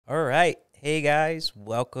All right. Hey guys,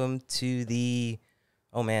 welcome to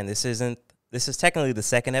oh man, this is technically the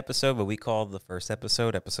second episode, but we called the first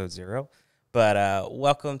episode 0. But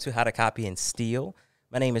welcome to How to Copy and Steal.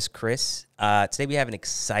 My name is Chris. Today we have an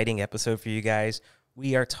exciting episode for you guys.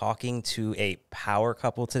 We are talking to a power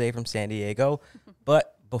couple today from San Diego.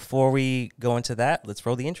 But before we go into that, let's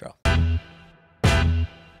roll the intro.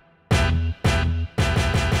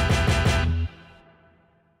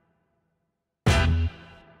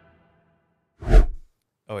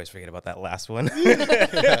 Always forget about that last one.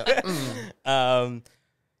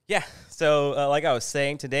 So like I was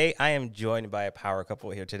saying, today I am joined by a power couple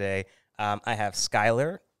here today. I have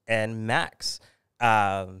Skyler and Max.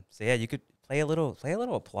 So yeah, you could play a little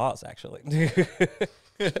applause actually.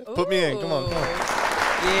 Put me in. Come on.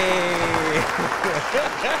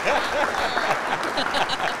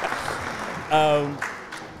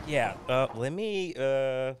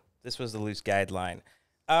 Yay. This was the loose guideline.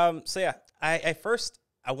 So yeah,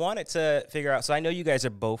 I wanted to figure out, so I know you guys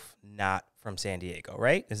are both not from San Diego,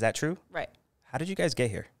 right? Is that true? Right. How did you guys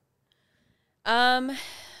get here? I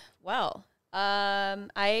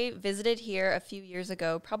visited here a few years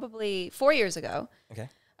ago, probably 4 years ago. Okay.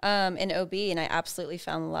 In OB, and I absolutely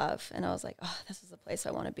found love. And I was like, oh, this is the place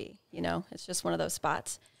I want to be. You know, it's just one of those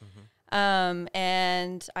spots. Mm-hmm.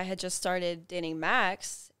 And I had just started dating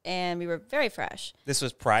Max, and we were very fresh. This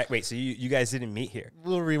was wait, so you guys didn't meet here?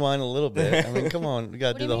 We'll rewind a little bit. I mean, come on. We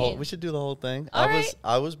got to do the whole, we should do the whole thing.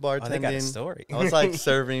 I was bartending. They got a story. I was like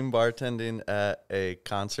serving bartending at a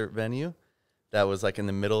concert venue that was like in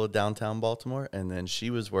the middle of downtown Baltimore. And then she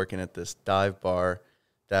was working at this dive bar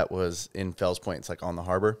that was in Fells Point. It's like on the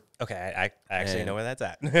harbor. Okay. I actually know where that's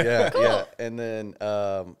at. Yeah. Cool. Yeah. And then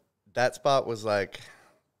that spot was like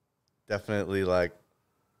definitely like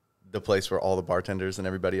the place where all the bartenders and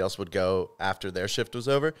everybody else would go after their shift was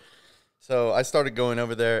over. So I started going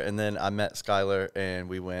over there, and then I met Skyler, and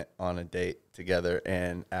we went on a date together.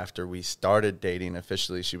 And after we started dating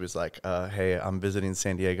officially, she was like, hey, I'm visiting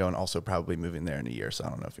San Diego and also probably moving there in a year, so I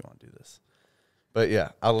don't know if you want to do this. But yeah,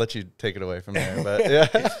 I'll let you take it away from there. But yeah,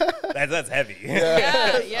 that's heavy.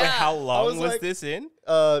 Yeah. Like, how long was like, this in?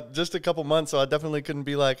 Just a couple months, so I definitely couldn't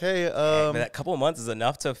be like, hey. But that couple months is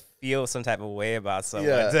enough to feel some type of way about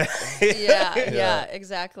someone. Yeah,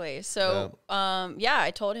 exactly. So,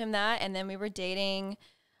 I told him that, and then we were dating.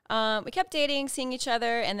 We kept dating, seeing each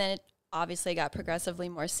other, and then it obviously got progressively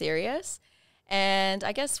more serious. And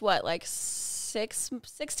I guess like 6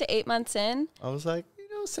 to 8 months in, I was like,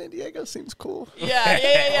 San Diego seems cool.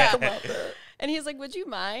 Yeah. Come out there. And he's like, would you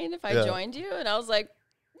mind if I joined you? And I was like,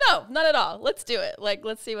 no, not at all. Let's do it. Like,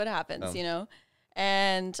 let's see what happens,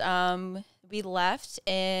 And we left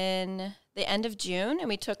in the end of June, and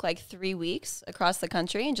we took like 3 weeks across the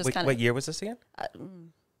country and just kind of. What year was this again?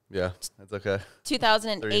 Yeah, that's okay.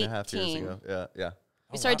 2018. 3.5 years ago. Yeah.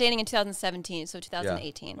 We started dating in 2017, so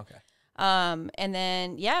 2018. Yeah. Okay. And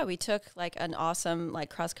then, we took like an awesome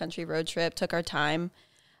like cross-country road trip, took our time,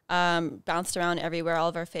 bounced around everywhere, all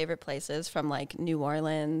of our favorite places from like New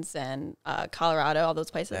Orleans and Colorado, all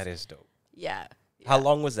those places. That is dope. Yeah. How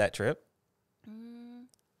long was that trip?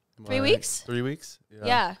 3 weeks. 3 weeks?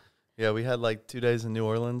 Yeah. Yeah, we had like 2 days in New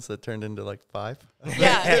Orleans that turned into like 5.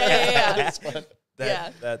 Yeah. That's fun.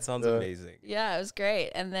 That sounds amazing. Yeah, it was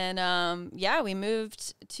great. And then, we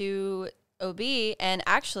moved to OB, and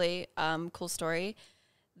actually, cool story,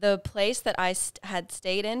 the place that I had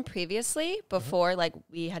stayed in previously before, like,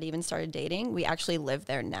 we had even started dating, we actually live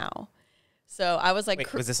there now. So I was like...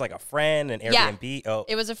 Wait, was this like a friend, an Airbnb? Yeah,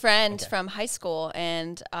 it was a friend from high school,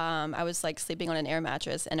 and I was like sleeping on an air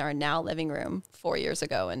mattress in our now living room 4 years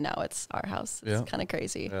ago, and now it's our house. It's kind of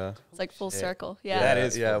crazy. Yeah. It's like full circle. Yeah, that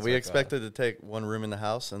is. Yeah, we expected to take one room in the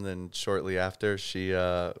house, and then shortly after, she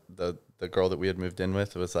the girl that we had moved in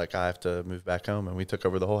with was like, I have to move back home, and we took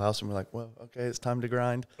over the whole house, and we're like, well, okay, it's time to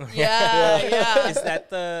grind. Yeah. Is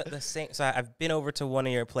that the same? So I've been over to one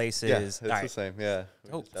of your places. Yeah, it's the same. Yeah.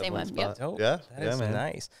 Oh, same one. Yeah. Yeah, that is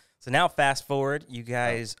nice. So now fast forward, you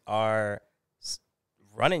guys are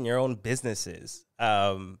running your own businesses.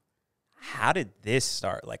 How did this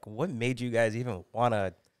start? Like, what made you guys even want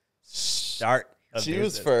to start a business? She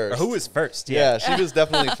was first. Or who was first? Yeah, she was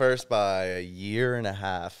definitely first by a year and a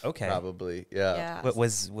half. Okay. Probably. Yeah. But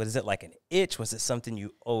was it like an itch? Was it something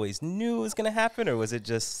you always knew was going to happen? Or was it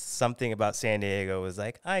just something about San Diego was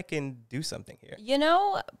like, I can do something here?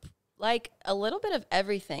 Like a little bit of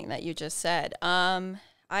everything that you just said. So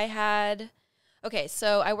I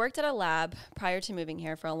worked at a lab prior to moving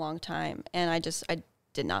here for a long time, and I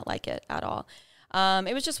did not like it at all.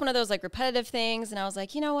 it was just one of those like repetitive things. And I was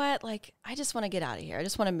like, you know what? Like, I just want to get out of here. I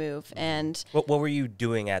just want to move. And what were you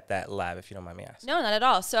doing at that lab, if you don't mind me asking? no, not at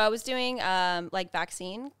all. So I was doing like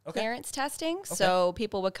vaccine clearance testing. Okay. So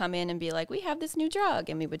people would come in and be like, we have this new drug,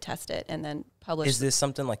 and we would test it and then publish. Is this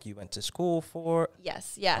something like you went to school for?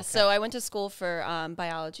 Yes. Yeah. Okay. So I went to school for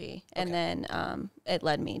biology, and then it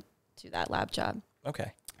led me to that lab job.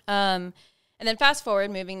 Okay. And then fast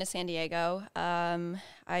forward, moving to San Diego,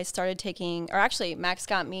 I started taking, or actually Max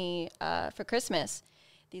got me for Christmas,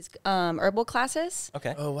 these herbal classes.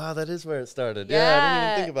 Okay. Oh, wow. That is where it started. Yeah. I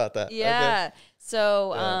didn't even think about that. Yeah. Okay.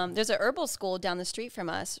 So there's a herbal school down the street from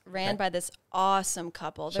us, ran by this awesome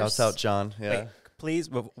couple. Shouts out, John. Yeah. Wait, please,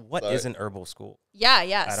 what is an herbal school?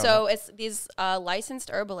 Yeah. So it's these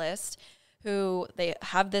licensed herbalists who they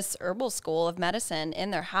have this herbal school of medicine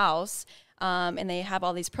in their house. And they have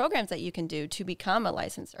all these programs that you can do to become a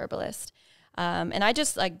licensed herbalist. And I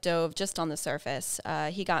just like dove just on the surface.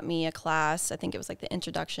 He got me a class. I think it was like the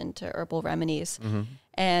introduction to herbal remedies. Mm-hmm.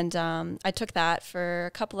 And I took that for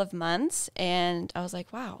a couple of months, and I was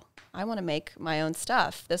like, wow, I want to make my own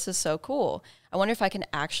stuff. This is so cool. I wonder if I can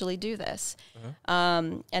actually do this.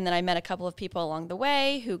 Mm-hmm. And then I met a couple of people along the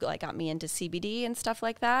way who like got me into CBD and stuff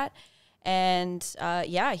like that. And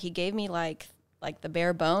he gave me like the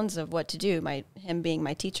bare bones of what to do, him being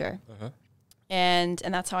my teacher. Uh-huh. And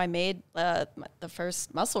that's how I made the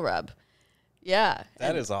first muscle rub. Yeah.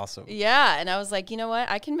 That is awesome. Yeah. And I was like, you know what?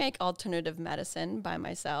 I can make alternative medicine by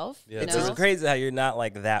myself. Yeah. It's crazy how you're not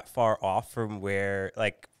like that far off from where,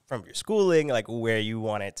 like, from your schooling, like where you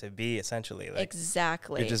want it to be, essentially. Like,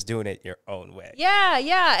 exactly. You're just doing it your own way.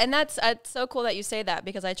 Yeah. And that's so cool that you say that,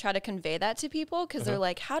 because I try to convey that to people, because they're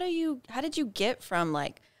like, how did you get from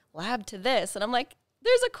like lab to this? And I'm like,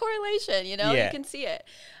 there's a correlation, you can see it.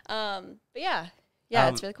 But yeah,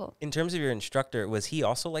 it's really cool. In terms of your instructor, was he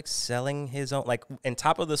also like selling his own, like on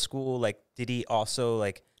top of the school, like did he also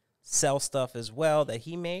like sell stuff as well that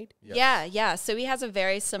he made? Yes. Yeah. So he has a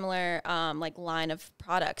very similar like line of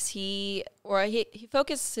products. He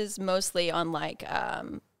focuses mostly on like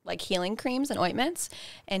healing creams and ointments,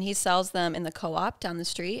 and he sells them in the co-op down the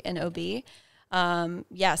street in OB.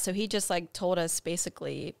 So he just like told us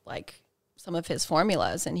basically like some of his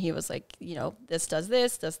formulas, and he was like, this does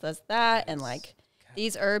this, this does that, and like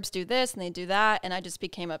these herbs do this and they do that, and I just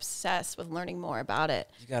became obsessed with learning more about it.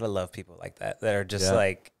 You gotta love people like that are just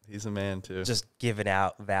like, he's a man too, just giving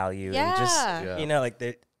out value and just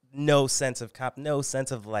like no sense of no sense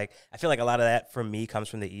of like, I feel like a lot of that from me comes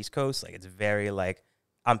from the East Coast. Like it's very like,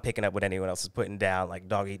 I'm picking up what anyone else is putting down, like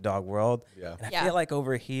dog eat dog world. Yeah. And I feel like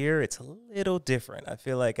over here, it's a little different. I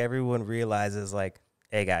feel like everyone realizes like,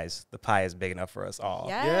 hey guys, the pie is big enough for us all.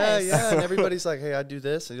 Yes. Yeah. And everybody's like, hey, I do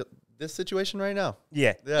this situation right now.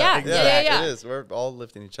 Yeah. It is. We're all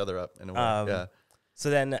lifting each other up in a way. So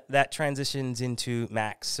then that transitions into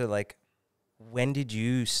Max. So like, when did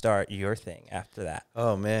you start your thing after that?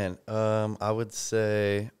 Oh man. I would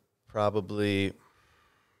say probably,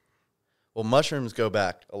 well, mushrooms go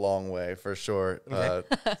back a long way for sure,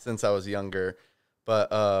 since I was younger.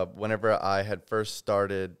 But whenever I had first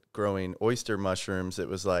started growing oyster mushrooms, it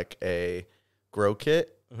was like a grow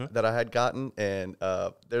kit that I had gotten. And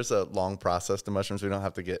there's a long process to mushrooms. We don't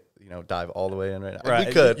have to dive all the way in right now. Right.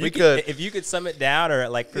 We could. If you could sum it down, or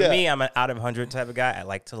like for me, I'm an out of 100 type of guy. I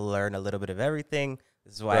like to learn a little bit of everything.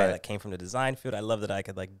 This is why I came from the design field. I love that I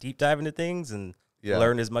could like deep dive into things and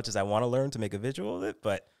learn as much as I want to learn to make a visual of it.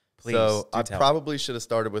 But please, so I probably should have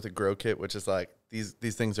started with a grow kit, which is like these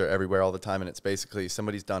things are everywhere all the time, and it's basically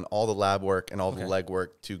somebody's done all the lab work and all the leg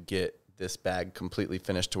work to get this bag completely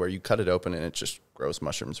finished to where you cut it open and it just grows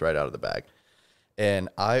mushrooms right out of the bag. And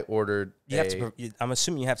I ordered. I'm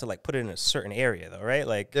assuming you have to like put it in a certain area though, right?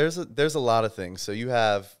 Like there's a lot of things. So you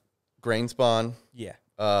have grain spawn. Yeah.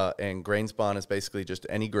 And grain spawn is basically just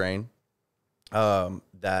any grain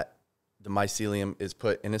that the mycelium is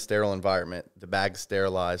put in a sterile environment. The bag's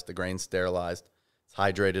sterilized, the grain's sterilized, it's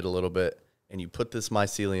hydrated a little bit, and you put this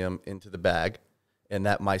mycelium into the bag, and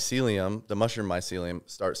that mycelium, the mushroom mycelium,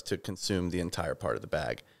 starts to consume the entire part of the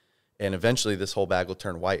bag. And eventually this whole bag will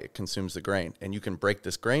turn white. It consumes the grain. And you can break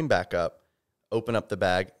this grain back up, open up the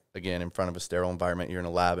bag, again, in front of a sterile environment. You're in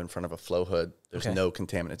a lab in front of a flow hood. There's no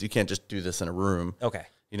contaminants. You can't just do this in a room. Okay.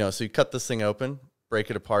 So you cut this thing open, break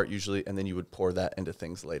it apart usually, and then you would pour that into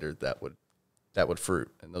things later that would fruit.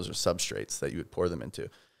 And those are substrates that you would pour them into.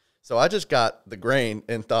 So I just got the grain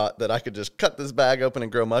and thought that I could just cut this bag open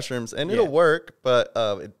and grow mushrooms, and it'll work, but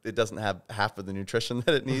it doesn't have half of the nutrition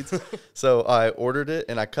that it needs. So I ordered it,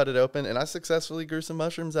 and I cut it open, and I successfully grew some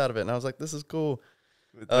mushrooms out of it. And I was like, this is cool.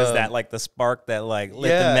 Was that like the spark that like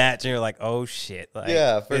lit the match, and you're like, oh shit? Like,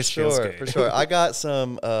 yeah, for sure. I got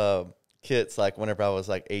some kits like whenever I was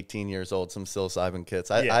like 18 years old, some psilocybin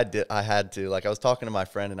kits. I had to, like, I was talking to my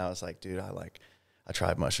friend and I was like, dude, I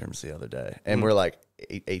tried mushrooms the other day, and we're like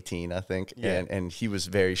 18, I think. Yeah. And he was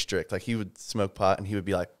very strict. Like, he would smoke pot and he would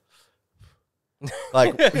be like,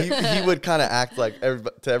 he would kind of act like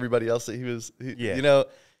to everybody else that he was, you know,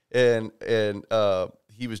 and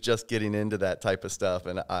he was just getting into that type of stuff.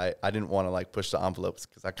 And I didn't want to like push the envelopes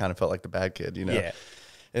because I kind of felt like the bad kid, you know? Yeah.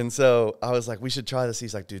 And so I was like, we should try this.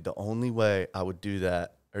 He's like, dude, the only way I would do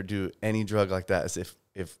that or do any drug like that is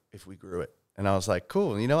if we grew it. And I was like,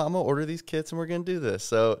 cool, you know, I'm gonna order these kits and we're gonna do this.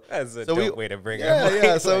 So that's a dope way to bring it.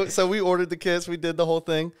 Yeah. So we ordered the kits, we did the whole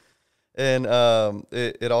thing, and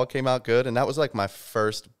it all came out good. And that was like my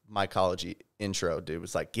first mycology intro, dude. It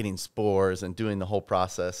was like getting spores and doing the whole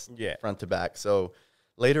process front to back. So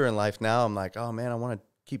later in life now, I'm like, oh man, I want to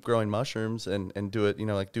keep growing mushrooms and do it, you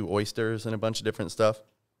know, like do oysters and a bunch of different stuff.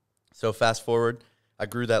 So fast forward, I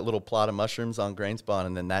grew that little plot of mushrooms on grain spawn,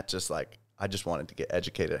 and then that just like, I just wanted to get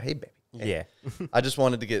educated. Hey, baby. Hey. Yeah. I just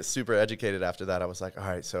wanted to get super educated after that. I was like, all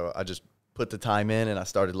right, so I just put the time in and I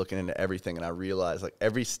started looking into everything, and I realized like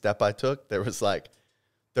every step I took, there was like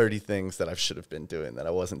 30 things that I should have been doing that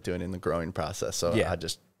I wasn't doing in the growing process. So I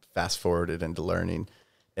just fast forwarded into learning.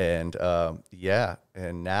 And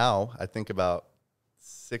and now I think about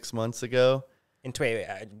 6 months ago. And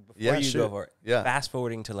before you go for it, fast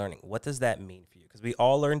forwarding to learning, what does that mean for you? Because we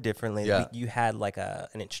all learn differently. Yeah. You had like an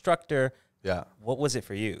instructor. Yeah. What was it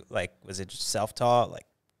for you? Like, was it just self-taught, like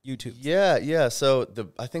YouTube? Yeah. So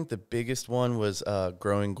I think the biggest one was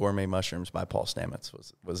Growing Gourmet Mushrooms by Paul Stamets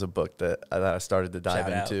was a book that I started to dive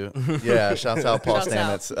into. Yeah, shouts out Paul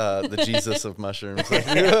Stamets, the Jesus of mushrooms.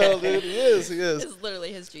 Like, dude, he is. It's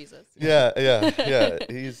literally his Jesus. Yeah.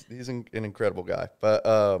 He's an incredible guy. But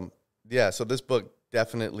so this book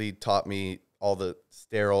definitely taught me all the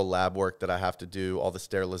sterile lab work that I have to do, all the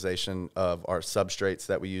sterilization of our substrates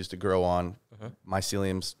that we use to grow on,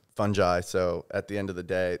 myceliums, fungi. So at the end of the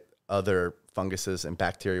day, other funguses and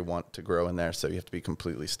bacteria want to grow in there, so you have to be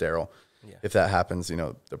completely sterile. Yeah. If that happens, you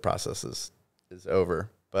know, the process is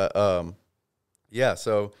over. But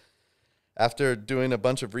so after doing a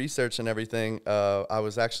bunch of research and everything, I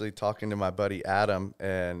was actually talking to my buddy Adam,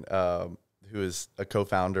 and who is a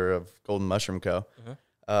co-founder of Golden Mushroom Co.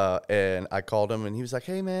 And I called him and he was like,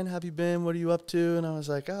 hey man, how have you been? What are you up to? And I was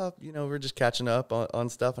like, oh, you know, we're just catching up on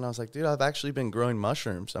stuff. And I was like, dude, I've actually been growing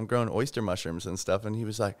mushrooms. I'm growing oyster mushrooms and stuff. And he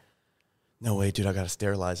was like, no way, dude, I got a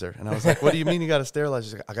sterilizer. And I was like, what do you mean you got a sterilizer?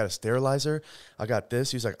 He's like, I got a sterilizer. I got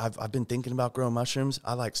this. He was like, I've been thinking about growing mushrooms.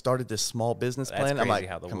 I like started this small business plan. I'm like,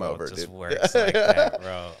 how the come world over, just dude. Works like that,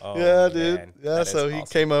 bro. Oh, yeah, dude. Man. Yeah. So he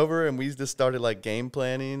came over and we just started like game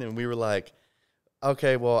planning, and we were like,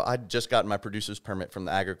 okay, well, I just got my producer's permit from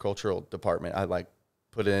the agricultural department. I like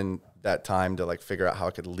put in that time to like figure out how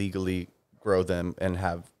I could legally grow them and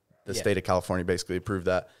have the state of California basically approve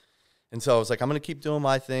that. And so I was like, I'm going to keep doing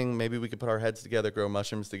my thing. Maybe we could put our heads together, grow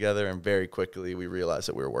mushrooms together. And very quickly we realized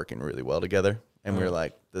that we were working really well together. And we were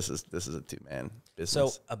like, this is a two-man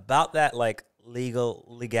business. So about that, like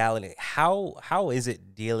legality, how is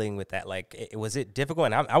it dealing with that? Like, was it difficult?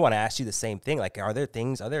 And I want to ask you the same thing. Like, are there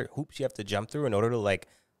hoops you have to jump through in order to like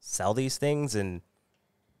sell these things? And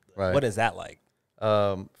what is that like?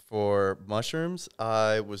 For mushrooms,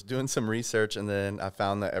 I was doing some research, and then I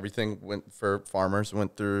found that everything went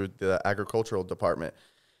through the agricultural department.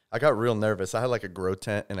 I got real nervous. I had like a grow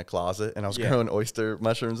tent in a closet, and I was growing oyster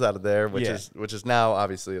mushrooms out of there, which is now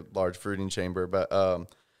obviously a large fruiting chamber. But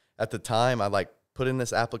at the time, I like put in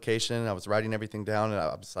this application. I was writing everything down, and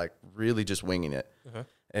I was like really just winging it.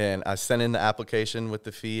 And I sent in the application with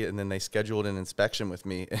the fee, and then they scheduled an inspection with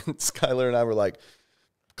me. And Skyler and I were like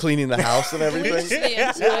cleaning the house and everything. The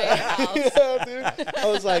entire house. Yeah, dude. I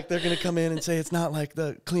was like, they're gonna come in and say it's not like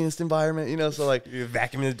the cleanest environment, you know. So like, you're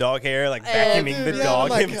vacuuming the dog hair, like vacuuming the dog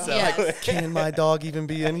like, himself. Yes. Can my dog even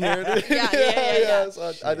be in here? Yeah.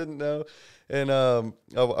 So I didn't know, and I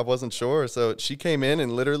wasn't sure. So she came in,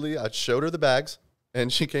 and literally, I showed her the bags,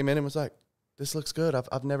 and she came in and was like, "This looks good.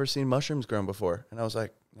 I've never seen mushrooms grown before." And I was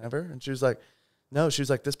like, "Never?" And she was like, "No." She was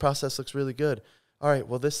like, "This process looks really good." All right,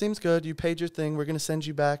 well, this seems good. You paid your thing. We're going to send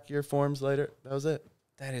you back your forms later. That was it.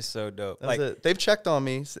 That is so dope. That was it. They've checked on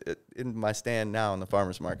me in my stand now in the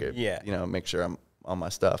farmer's market. Yeah. You know, make sure I'm on my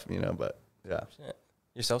stuff, you know, but yeah.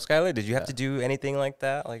 Yourself, Skyler, did you have to do anything like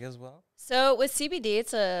that, like as well? So with CBD,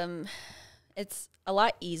 it's a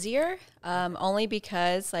lot easier, only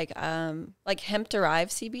because like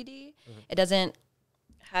hemp-derived CBD, it doesn't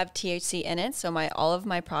have THC in it. So all of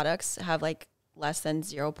my products have like less than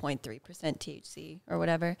 0.3% THC or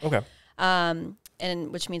whatever. Okay.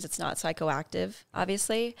 And which means it's not psychoactive,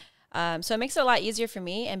 obviously. So it makes it a lot easier for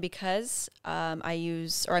me. And because I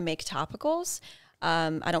make topicals,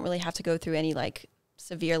 I don't really have to go through any like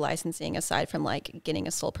severe licensing aside from like getting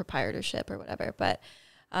a sole proprietorship or whatever. But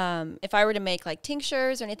if I were to make like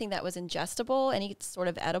tinctures or anything that was ingestible, any sort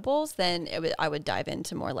of edibles, then I would dive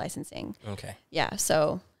into more licensing. Okay. Yeah.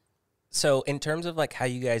 So in terms of like how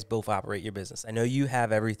you guys both operate your business, I know you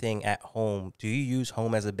have everything at home. Do you use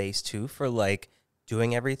home as a base too for like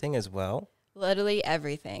doing everything as well? literally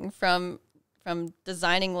everything from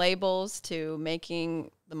designing labels to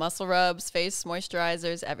making the muscle rubs, face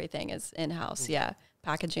moisturizers, everything is in-house. Yeah.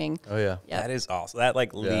 Packaging. Oh yeah. Yep. That is awesome. That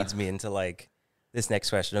like leads me into like this next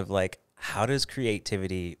question of like, how does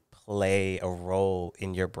creativity play a role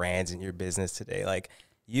in your brands and your business today? Like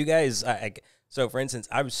you guys, so for instance,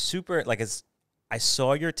 I was super like, I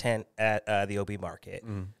saw your tent at the OB market.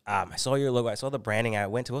 I saw your logo. I saw the branding. I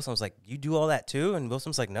went to Wilson. I was like, you do all that too? And Wilson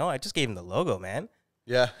was like, no, I just gave him the logo, man.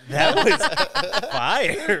 Yeah. That was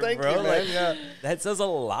fire, Thank bro. you, man. Like, Yeah. that says a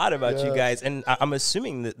lot about you guys. And I'm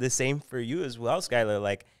assuming that the same for you as well, Skyler.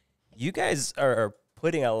 Like, you guys are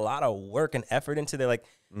putting a lot of work and effort into their, like,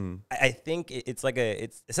 I think it's like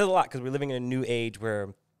it says a lot because we're living in a new age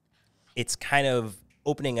where it's kind of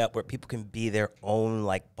opening up where people can be their own,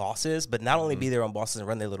 like, bosses, but not only be their own bosses and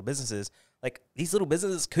run their little businesses. Like, these little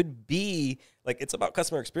businesses could be, like, it's about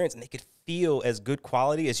customer experience, and they could feel as good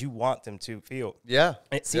quality as you want them to feel. Yeah.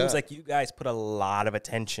 And it seems like you guys put a lot of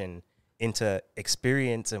attention into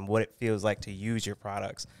experience and what it feels like to use your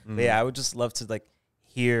products. But yeah, I would just love to, like,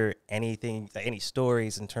 hear anything, like, any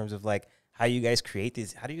stories in terms of, like, how you guys create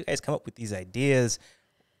these. How do you guys come up with these ideas?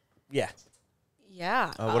 Yeah. Yeah.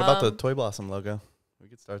 What about the Toy Blossom logo? We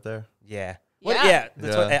could start there. Yeah. Yeah.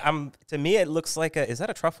 That's what to me, it looks like is that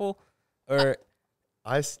a truffle? Or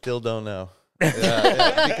I still don't know.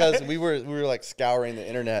 Yeah, because we were like scouring the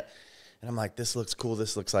internet, and I'm like, this looks cool.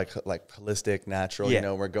 This looks like holistic, natural. Yeah. You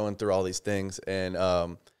know, we're going through all these things, and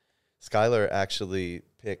Skyler actually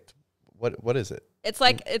picked what is it? It's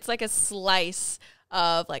like a slice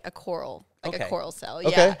of like a coral, like a coral cell. Okay.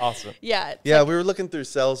 Yeah. awesome. Yeah. Yeah, we were looking through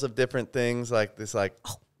cells of different things, like this, like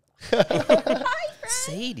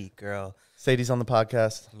Sadie girl. Sadie's on the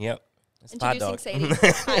podcast. Yep. It's Pod Introducing Dog.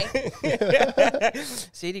 Sadie. Hi.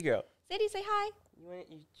 Sadie girl. Sadie, say hi.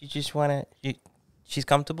 You just want to, she's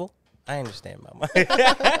comfortable? I understand, Mama.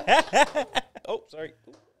 Oh, sorry.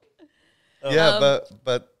 Yeah,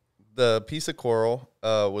 but the piece of coral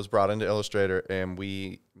was brought into Illustrator, and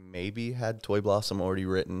we maybe had Toy Blossom already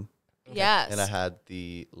written. Yes. And I had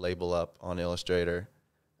the label up on Illustrator.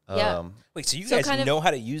 Yeah. Wait, so you guys know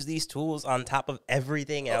how to use these tools on top of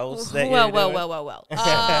everything else that well.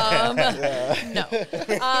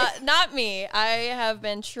 No, not me. I have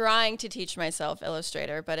been trying to teach myself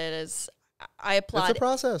Illustrator, but it is. I applaud. It's a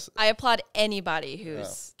process. I applaud anybody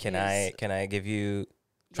who's. Can I give you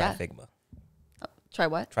Try Figma? Try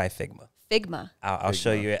what? Try Figma. Figma. I'll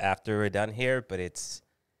show you it after we're done here, but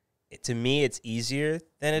to me, it's easier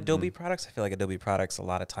than Adobe products. I feel like Adobe products, a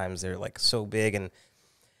lot of times, they're like so big, and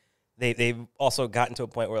they've also gotten to a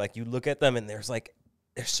point where like you look at them and there's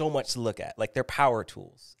so much to look at. Like they're power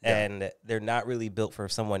tools and they're not really built for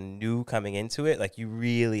someone new coming into it. Like you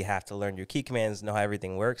really have to learn your key commands, know how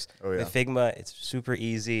everything works. Oh, yeah. With Figma, it's super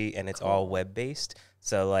easy and it's all web-based.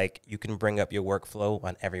 So like you can bring up your workflow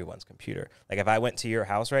on everyone's computer. Like if I went to your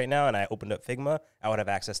house right now and I opened up Figma, I would have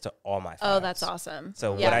access to all my files. Oh, that's awesome.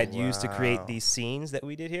 So what I'd use to create these scenes that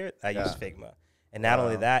we did here, I use Figma. And not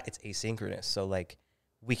only that, it's asynchronous. So like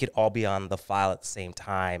we could all be on the file at the same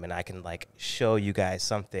time, and I can like show you guys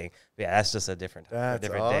something. But yeah, that's just a different day.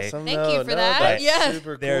 Awesome. Thank you for that. Yeah.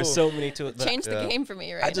 Super cool. There are so many tools. Change the game for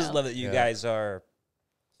me right now. I just love that you guys are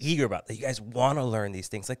eager about that. You guys want to learn these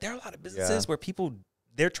things. Like there are a lot of businesses where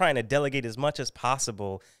they're trying to delegate as much as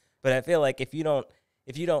possible. But I feel like if you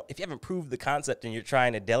haven't proved the concept and you're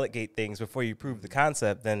trying to delegate things before you prove the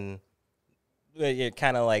concept, then you're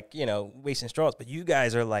kind of like, wasting straws. But you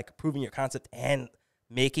guys are like proving your concept and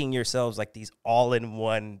making yourselves like these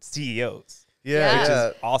all-in-one CEOs. Yeah. Which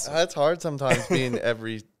is awesome. It's hard sometimes being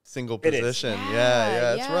every single position.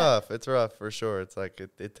 It's rough. It's rough for sure. It's like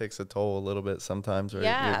it takes a toll a little bit sometimes, or you're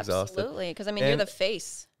exhausted. Absolutely. Because I mean, you're the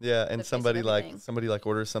face. Yeah, and somebody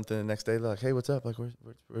orders something the next day. They're like, "Hey, what's up? Like,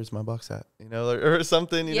 where's my box at? Or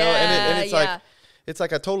something, you know?" And it's like, it's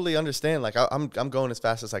like I totally understand. Like, I'm going as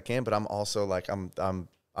fast as I can, but I'm also like, I'm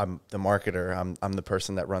the marketer. I'm the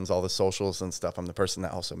person that runs all the socials and stuff. I'm the person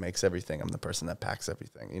that also makes everything. I'm the person that packs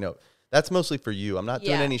everything. That's mostly for you. I'm not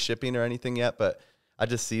doing any shipping or anything yet, but I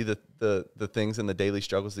just see the things and the daily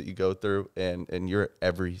struggles that you go through, and you're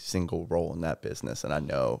every single role in that business, and I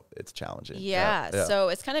know it's challenging. Yeah. So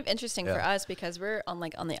it's kind of interesting for us because we're on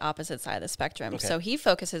the opposite side of the spectrum. Okay. So he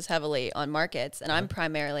focuses heavily on markets, and I'm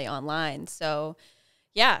primarily online. So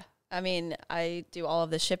yeah, I mean, I do all of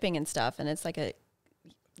the shipping and stuff, and it's like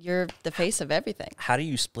you're the face of everything. How do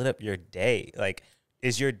you split up your day? Like,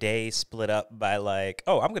 is your day split up by like,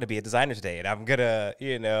 oh, I'm going to be a designer today and I'm going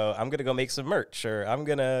to go make some merch, or I'm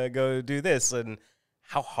going to go do this? And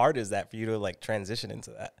how hard is that for you to like transition into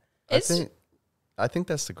that? I think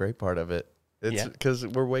that's the great part of it. It's because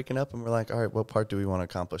we're waking up and we're like, all right, what part do we want to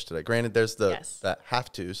accomplish today? Granted, there's the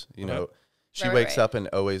have tos, you know, she wakes up and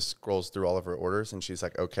always scrolls through all of her orders, and she's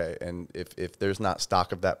like, okay. And if there's not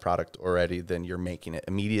stock of that product already, then you're making it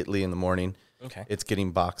immediately in the morning. Okay. It's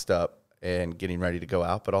getting boxed up and getting ready to go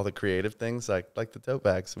out. But all the creative things, like the tote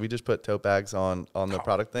bags, we just put tote bags on the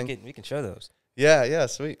product thing. We can show those. Yeah,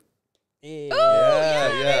 sweet.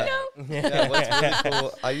 Yeah. What's really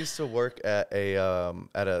cool, I used to work at a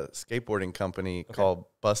skateboarding company called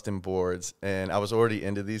Bustin' Boards, and I was already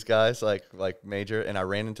into these guys, like major, and I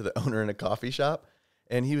ran into the owner in a coffee shop,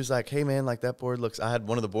 and he was like, hey man, like that board looks, I had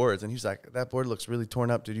one of the boards, and he was like, that board looks really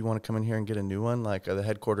torn up, dude, you want to come in here and get a new one? Like the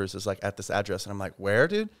headquarters is like at this address. And I'm like, where,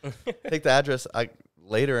 dude? Take the address. I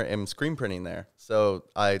later am screen printing there, so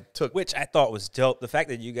I took, which I thought was dope. The fact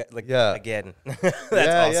that you got again,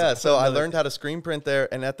 that's awesome. So I learned how to screen print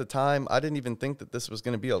there, and at the time, I didn't even think that this was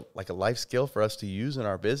going to be a life skill for us to use in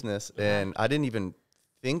our business, and I didn't even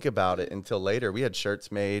think about it until later. We had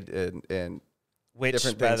shirts made and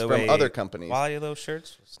different things from other companies. Quality of those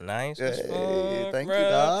shirts was nice. Thank you,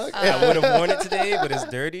 dog. I would have worn it today, but it's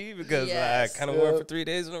dirty because I kind of wore it for 3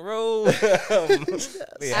 days in a row.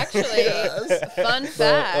 Actually, fun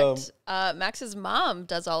fact, Max's mom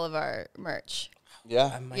does all of our merch.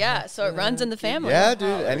 Yeah. So it runs in the family. Yeah,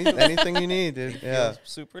 dude. Anything you need, dude. Yeah.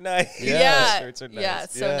 Super nice. Yeah. Shirts are nice. Yeah,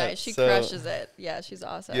 so nice. She crushes it. Yeah, she's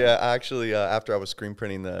awesome. Yeah, actually, after I was screen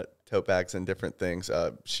printing the tote bags and different things,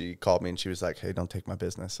 she called me and she was like, hey, don't take my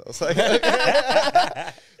business. I was like,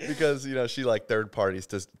 okay. Because, she like third parties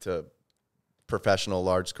to professional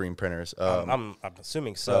large screen printers. I'm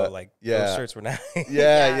assuming so. Those shirts were nice.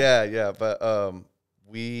 Yeah. But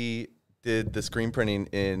we did the screen printing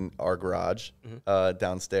in our garage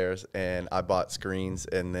downstairs, and I bought screens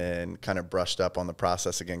and then kind of brushed up on the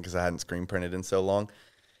process again because I hadn't screen printed in so long.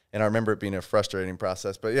 And I remember it being a frustrating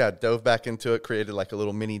process. But, yeah, dove back into it, created like a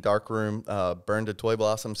little mini dark room, burned a Toy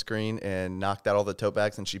Blossom screen, and knocked out all the tote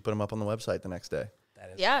bags, and she put them up on the website the next day.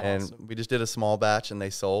 That is awesome. And we just did a small batch, and they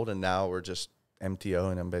sold, and now we're just MTO,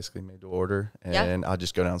 and I'm basically made to order, and I'll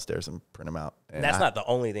just go downstairs and print them out. And that's not the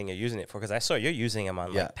only thing you're using it for, because I saw you're using them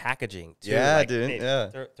on like packaging too. Yeah, like, dude.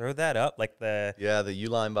 Throw that up, like the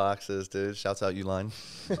Uline boxes, dude. Shouts out Uline.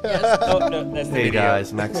 That's the hey video.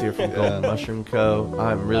 guys, Max here from Golden Mushroom Co.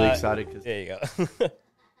 I'm really excited because there you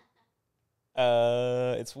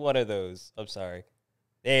go. It's one of those. I'm sorry.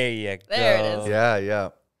 There you go. There it is. Yeah.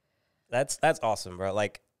 That's awesome, bro.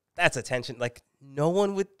 Like that's attention. Like no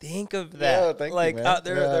one would think of that. Yeah, thank you, man.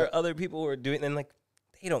 There are other people who are doing, and like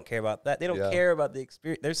they don't care about that. They don't care about the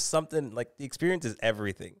experience. There's something like the experience is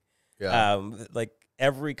everything. Yeah. Like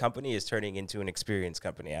every company is turning into an experience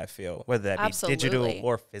company. I feel whether that be digital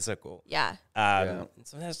or physical. Yeah. And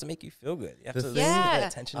so it has to make you feel good. You have to pay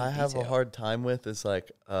attention. To have a hard time with is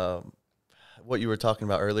like what you were talking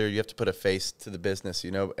about earlier. You have to put a face to the business,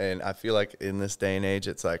 and I feel like in this day and age,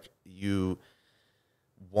 it's like you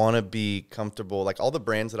want to be comfortable. Like all the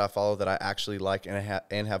brands that I follow that I actually like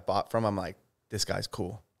and have bought from, I'm like, this guy's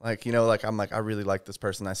cool. Like, I'm like, I really like this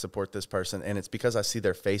person. I support this person. And it's because I see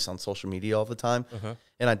their face on social media all the time.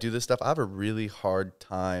 And I do this stuff. I have a really hard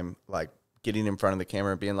time, like getting in front of the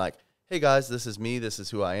camera and being like, hey guys, this is me. This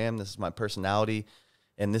is who I am. This is my personality.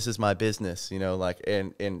 And this is my business,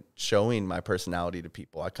 and showing my personality to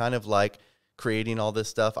people. I kind of like creating all this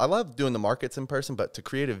stuff. I love doing the markets in person, but to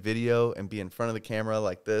create a video and be in front of the camera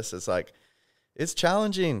like this, it's like, it's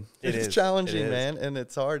challenging. It's challenging, man. And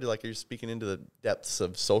it's hard. Like you're speaking into the depths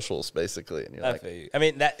of socials basically. And you're like, I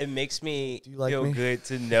mean, it makes me feel good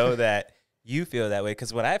to know that you feel that way.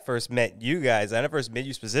 Because when I first met you guys, I first met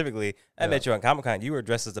you specifically, I met you on Comic-Con, you were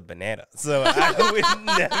dressed as a banana. So I would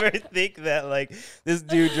never think that like this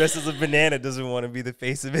dude dressed as a banana doesn't want to be the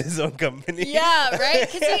face of his own company. Yeah,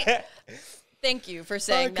 right? Thank you for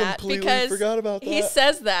saying that, because forgot about that. He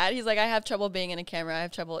says that. He's like, I have trouble being in a camera. I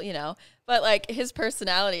have trouble, but like his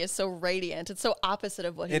personality is so radiant. It's so opposite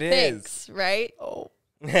of what he thinks, right? Oh.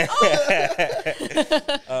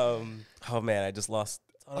 Oh man, I just lost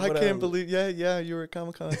I can't believe. Yeah, you were at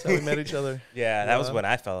Comic-Con. That's how we met each other. Yeah, that was when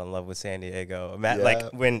I fell in love with San Diego.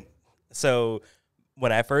 Like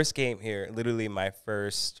when I first came here, literally my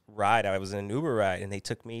first ride, I was in an Uber ride, and they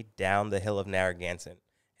took me down the hill of Narragansett.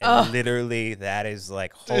 And literally, that is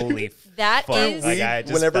like, holy that fuck. is Like,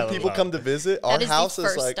 whenever people come to visit, our house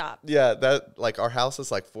is like, stop. yeah, that like our house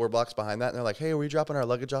is like 4 blocks behind that, and they're like, hey, are we dropping our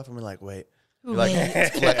luggage off? And we're like, wait. We're like,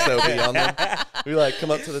 flex OB on them. We like come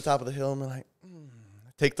up to the top of the hill, and we're like,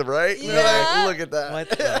 take the right. And we're like, look at that. What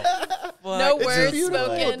the No It's words beautiful,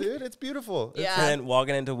 spoken. dude. It's beautiful. Yeah. And then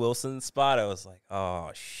walking into Wilson's spot, I was like,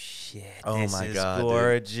 oh, shit. Oh, this my is God,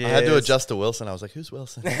 gorgeous. Dude. I had to adjust to Wilson. I was like, who's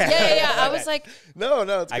Wilson? Yeah. I was like, No,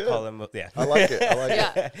 it's good. I call him, yeah. I like it. I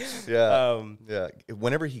like it. yeah. Yeah.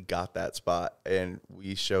 Whenever he got that spot and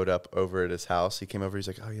we showed up over at his house, he came over. He's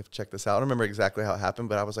like, oh, you have to check this out. I don't remember exactly how it happened,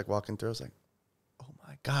 but I was like walking through. I was like, oh,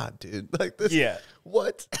 my God, dude. Like this. Yeah.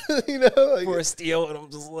 What? You know? Like, For a steal, and I'm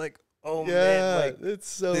just like, oh, yeah, man. Like, it's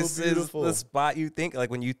so this beautiful. is the spot you think, like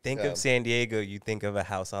when you think of San Diego, you think of a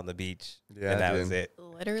house on the beach. Yeah, and that dude. was it.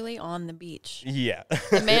 literally on the beach. Yeah.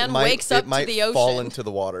 The man wakes up to the ocean. Fall into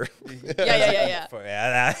the water. Yeah.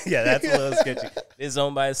 That's a little sketchy. It's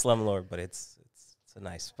owned by a slumlord, but it's a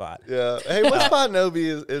nice spot. Yeah. Hey, what spot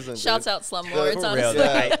Nobi isn't? Shouts dude? out slumlords, For real, honestly.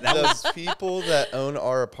 yeah. The people that own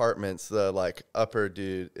our apartments, the like upper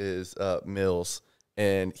dude is Mills,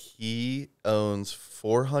 and he owns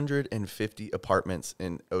 450 apartments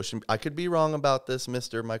in Ocean. I could be wrong about this,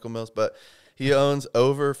 Mr. Michael Mills, but he owns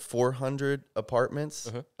over 400 apartments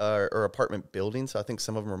or apartment buildings. So I think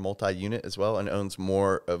some of them are multi-unit as well, and owns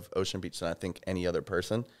more of Ocean Beach than I think any other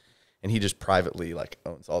person. And he just privately like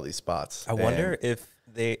owns all these spots. I wonder if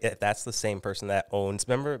that's the same person that owns.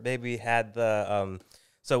 Remember, baby had the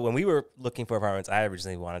so when we were looking for apartments, I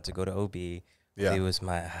originally wanted to go to OB. Yeah.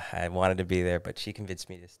 I wanted to be there, but she convinced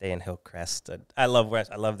me to stay in Hillcrest. I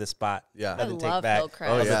love this spot. Yeah. I love Hillcrest. I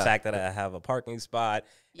love Oh, yeah. the fact that I have a parking spot.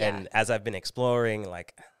 Yeah. And as I've been exploring,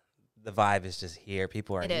 like the vibe is just here.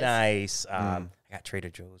 People are nice. I got Trader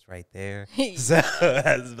Joe's right there. So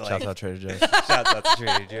that's like, Shout out Trader Joe's. shouts out to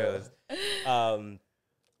Trader Joe's.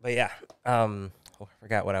 But yeah, I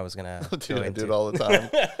forgot what I was gonna Dude, go I into. do it all the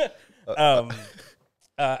time.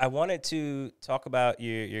 I wanted to talk about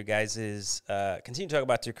your guys's continue to talk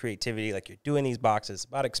about your creativity, like you're doing these boxes,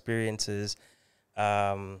 about experiences.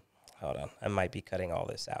 Hold on, I might be cutting all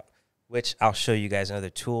this out, which I'll show you guys another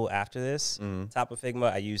tool after this. Top of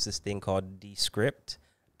Figma, I use this thing called Descript.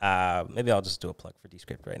 Maybe I'll just do a plug for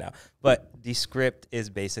Descript right now. But Descript is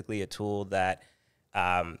basically a tool that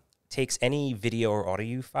takes any video or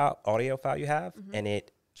audio file you have, and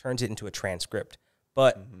it turns it into a transcript.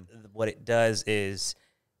 But what it does is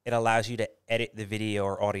it allows you to edit the video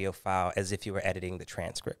or audio file as if you were editing the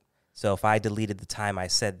transcript. So if I deleted the time I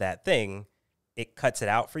said that thing, it cuts it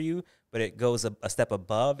out for you, but it goes a step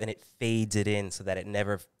above and it fades it in so that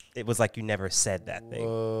it was like you never said that thing.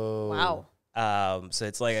 Wow. So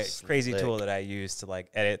it's like a crazy tool that I use to like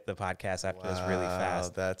edit the podcast after this really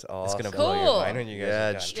fast. That's It's awesome. gonna blow your Cool. mind when you guys are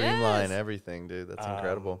Yeah, done. streamline Yes. everything, dude. That's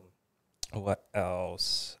incredible. What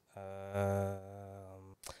else?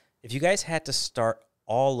 If you guys had to start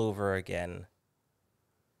all over again,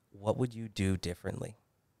 what would you do differently?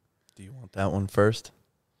 Do you want that one first?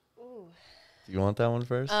 Do you want that one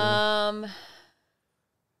first?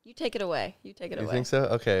 You take it away. You You think so?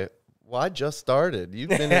 Okay. Well, I just started. You've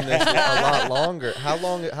been in this a lot longer.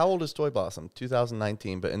 How old is Toy Blossom?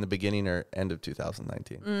 2019, but in the beginning or end of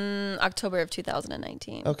 2019? October of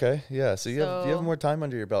 2019. Okay, yeah. So you have more time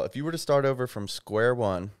under your belt. If you were to start over from square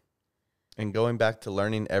one and going back to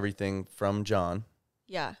learning everything from John,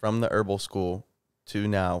 Yeah. from the herbal school to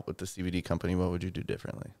now with the CBD company, what would you do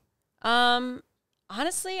differently?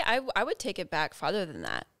 Honestly, I would take it back farther than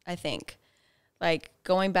that. I think, like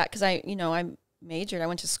going back because I majored. I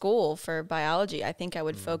went to school for biology. I think I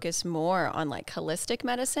would focus more on like holistic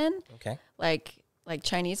medicine. Okay. Like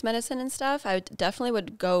Chinese medicine and stuff. I definitely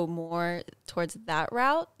would go more towards that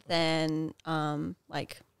route than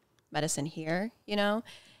like medicine here, And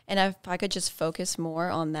if I could just focus more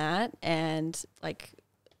on that and like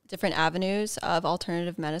different avenues of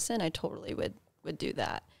alternative medicine, I totally would do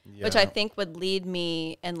that. Yeah. Which I think would lead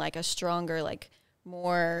me in like a stronger, like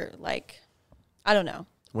more like, I don't know.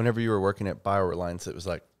 Whenever you were working at BioReliance, it was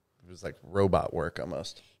like robot work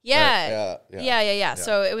almost. Yeah. Right? Yeah.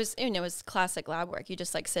 So it was classic lab work. You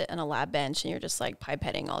just like sit on a lab bench and you're just like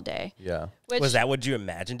pipetting all day. Yeah. Was that what you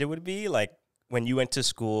imagined it would be? Like when you went to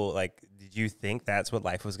school, like did you think that's what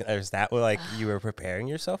life was going to, or is that what like you were preparing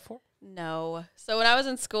yourself for? No. So when I was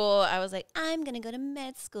in school, I was like, I'm going to go to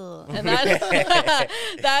med school. And that,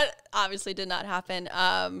 that obviously did not happen.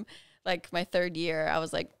 like my 3rd year, I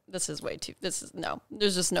was like, there's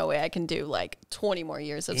just no way I can do like 20 more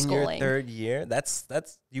years of schooling. In your 3rd year? That's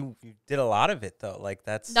you did a lot of it though. Like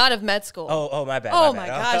that's not of med school. Oh, my bad. Oh my my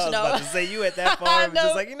bad. gosh, I was no. about to say you at that farm, No.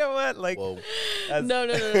 just like, you know what? Like,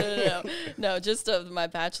 No, no, just of my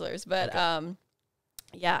bachelor's. But Okay.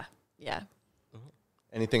 yeah.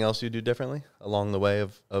 Anything else you do differently along the way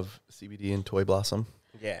of CBD and Toy Blossom?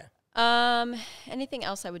 Yeah. Anything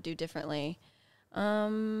else I would do differently?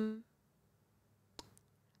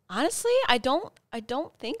 Honestly, I don't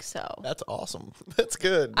think so. That's awesome. That's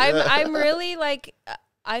good. I'm really like,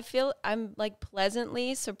 I feel I'm like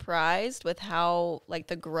pleasantly surprised with how like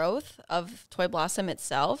the growth of Toy Blossom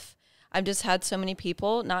itself. I've just had so many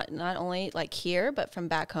people, not only like here, but from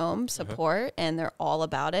back home support, and they're all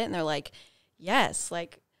about it. And they're like, yes,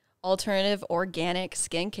 like alternative organic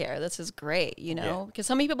skincare. This is great, you know, because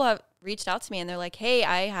so many people have reached out to me and they're like, hey,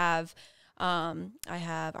 I have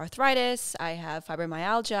arthritis, I have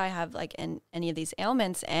fibromyalgia, I have like any of these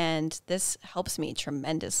ailments, and this helps me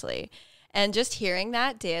tremendously. And just hearing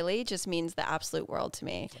that daily just means the absolute world to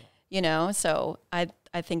me, you know? So I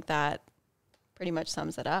think that pretty much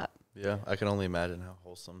sums it up. Yeah, I can only imagine how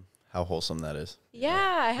wholesome that is.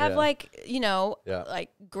 Yeah, I have like, you know,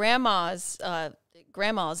 like grandmas,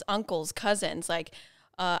 uncles, cousins. Like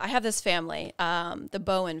I have this family, the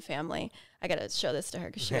Bowen family. I got to show this to her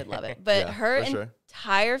because she would love it. But her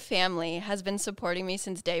entire family has been supporting me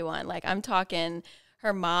since day one. Like I'm talking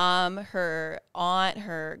her mom, her aunt,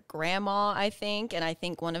 her grandma, I think, and I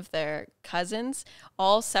think one of their cousins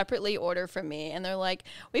all separately order from me. And they're like,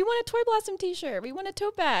 we want a Toy Blossom t-shirt. We want a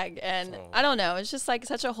tote bag. And I don't know. It's just like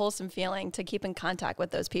such a wholesome feeling to keep in contact with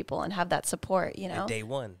those people and have that support, you know? My day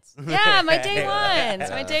ones. Yeah, my day ones.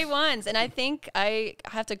 My day ones. And I think I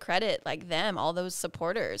have to credit like them, all those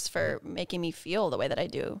supporters, for making me feel the way that I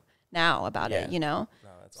do now about it, you know? No,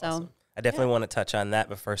 that's awesome. I definitely want to touch on that,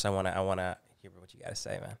 but first I want to hear what you got to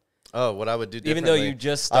say, man. Oh, what I would do Even differently. though you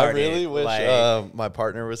just started. I really wish like, my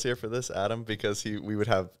partner was here for this, Adam, because we would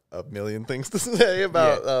have a million things to say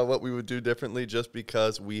about what we would do differently, just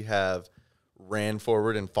because we have ran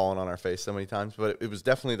forward and fallen on our face so many times. But it was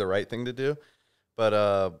definitely the right thing to do.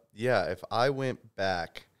 But if I went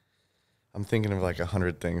back, I'm thinking of like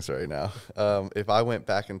 100 things right now. If I went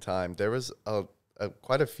back in time, there was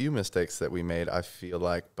quite a few mistakes that we made, I feel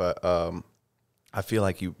like. But I feel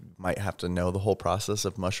like you might have to know the whole process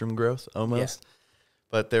of mushroom growth almost. Yeah.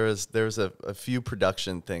 But there was a few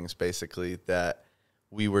production things basically that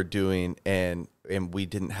we were doing, and we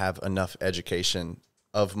didn't have enough education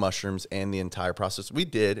of mushrooms and the entire process. We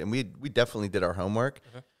did, and we definitely did our homework.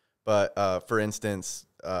 Mm-hmm. But for instance,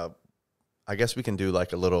 I guess we can do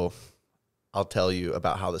like a little, I'll tell you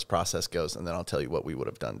about how this process goes, and then I'll tell you what we would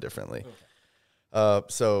have done differently. Okay.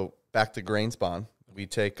 So back to grain spawn. We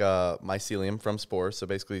take mycelium from spores. So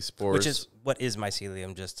basically spores. Which is, what is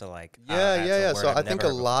mycelium, just to like. Yeah. So I think a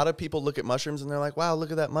lot of people look at mushrooms and they're like, wow, look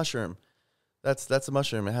at that mushroom. That's a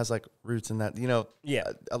mushroom. It has like roots in that, you know. Yeah.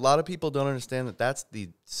 A lot of people don't understand that that's the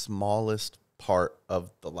smallest part of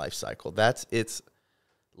the life cycle. That's its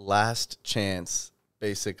last chance,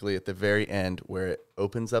 basically at the very end, where it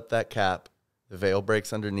opens up that cap, the veil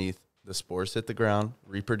breaks underneath, the spores hit the ground,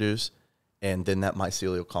 reproduce, and then that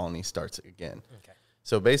mycelial colony starts again. Okay.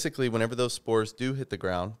 So basically, whenever those spores do hit the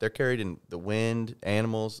ground, they're carried in the wind,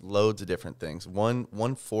 animals, loads of different things. One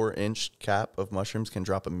 4-inch cap of mushrooms can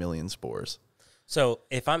drop 1 million spores. So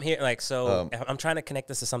if I'm here, like, if I'm trying to connect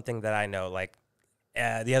this to something that I know, like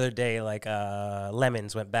the other day, like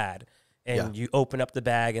lemons went bad, and you open up the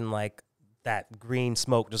bag and like that green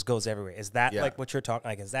smoke just goes everywhere. Is that like what you're talking?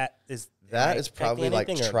 Like, is that probably like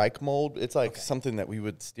trike mold? It's like something that we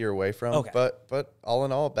would steer away from. Okay. But all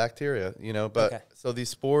in all, bacteria, you know. But so these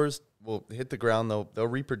spores will hit the ground. They'll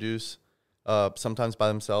reproduce sometimes by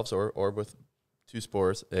themselves or with 2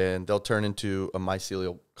 spores, and they'll turn into a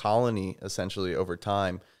mycelial colony essentially over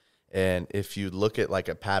time. And if you look at like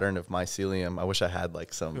a pattern of mycelium, I wish I had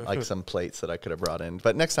like some plates that I could have brought in.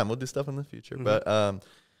 But next time we'll do stuff in the future. Mm-hmm. But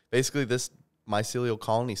basically, this mycelial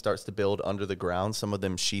colony starts to build under the ground. Some of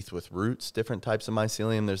them sheath with roots, different types of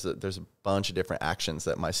mycelium. There's a bunch of different actions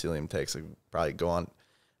that mycelium takes. I could probably go on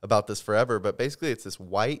about this forever, but basically it's this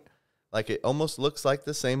white, like it almost looks like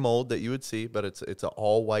the same mold that you would see, but it's an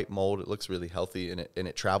all white mold. It looks really healthy, and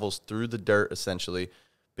it travels through the dirt essentially,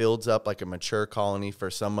 builds up like a mature colony. For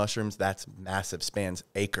some mushrooms, that's massive, spans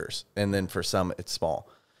acres, and then for some, it's small.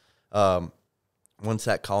 Once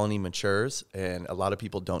that colony matures, and a lot of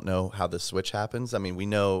people don't know how the switch happens. I mean, we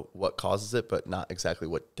know what causes it, but not exactly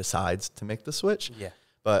what decides to make the switch. Yeah.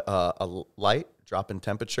 But a light drop in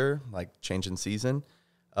temperature, like change in season,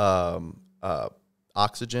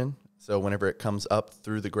 oxygen, So whenever it comes up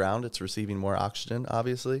through the ground, it's receiving more oxygen,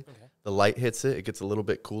 obviously. Okay. The light hits it, it gets a little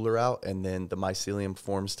bit cooler out, and then the mycelium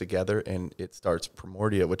forms together, and it starts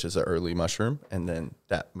primordia, which is an early mushroom, and then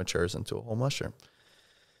that matures into a whole mushroom.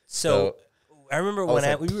 So I remember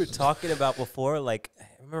when we were talking about before, like, I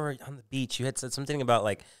remember on the beach, you had said something about,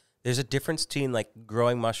 like, there's a difference between, like,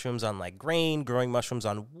 growing mushrooms on, like, grain, growing mushrooms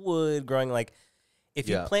on wood, growing, like, if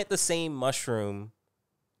you plant the same mushroom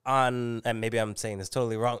on, and maybe I'm saying this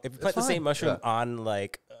totally wrong, if you plant the same mushroom on,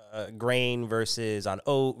 like, grain versus on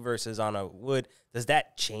oat versus on a wood, does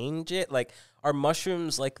that change it? Like, are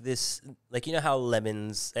mushrooms like this, like, you know how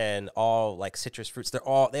lemons and all, like, citrus fruits, they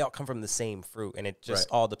all come from the same fruit, and it just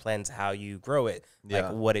all depends how you grow it,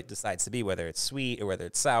 like what it decides to be, whether it's sweet or whether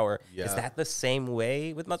it's sour. Is that the same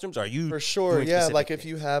way with mushrooms? Are you for sure? Yeah, like if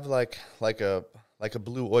you have like a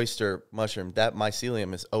blue oyster mushroom, that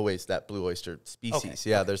mycelium is always that blue oyster species.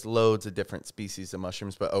 There's loads of different species of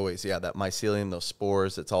mushrooms, but always, that mycelium, those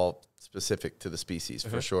spores, it's all specific to the species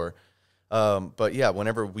for sure. But yeah,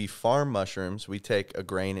 whenever we farm mushrooms, we take a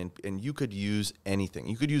grain and you could use anything.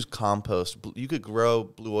 You could use compost. You could grow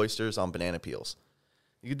blue oysters on banana peels.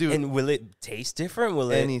 You could do. And will it taste different?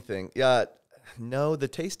 Will anything? Yeah, no, the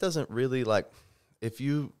taste doesn't really like. If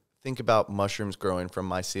you think about mushrooms growing from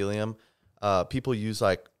mycelium, people use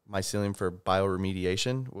like mycelium for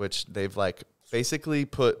bioremediation, which they've like basically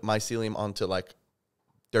put mycelium onto like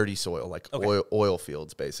dirty soil, like oil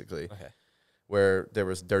fields, basically. Okay. Where there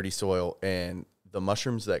was dirty soil, and the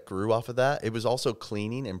mushrooms that grew off of that, it was also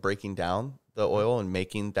cleaning and breaking down the oil and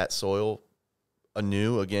making that soil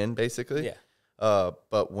anew again, basically. Yeah.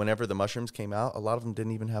 But whenever the mushrooms came out, a lot of them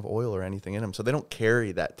didn't even have oil or anything in them, so they don't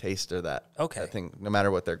carry that taste or that thing, no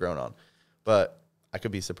matter what they're grown on. But I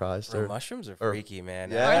could be surprised. Mushrooms are freaky,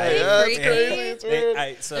 man. Yeah, are they freaky? It's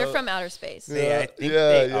crazy. They're from outer space. I think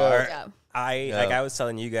they are. Yeah. Like I was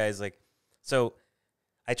telling you guys, like, so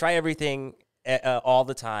I try everything all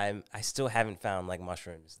the time. I still haven't found like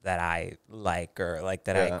mushrooms that I like or like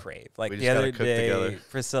that I crave. Like the other day,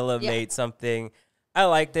 Priscilla made something. I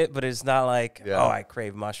liked it, but it's not like, I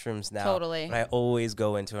crave mushrooms now. Totally. But I always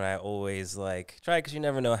go into it, and I always like try because you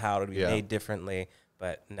never know how it'll be made differently.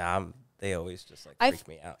 But they always just like freak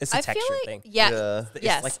me out. It's a texture thing. Yeah.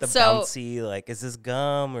 It's like the bouncy, like, is this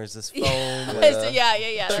gum or is this foam?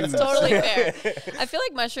 Yeah. That's totally fair. I feel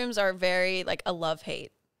like mushrooms are very like a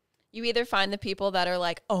love-hate. You either find the people that are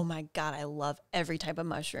like, oh my God, I love every type of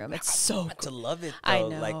mushroom. It's so cool. To love it, though. I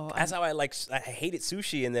know. Like, that's how I hated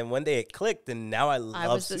sushi, and then one day it clicked, and now I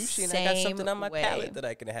love sushi, and I got something on my palate that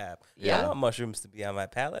I can have. I want mushrooms to be on my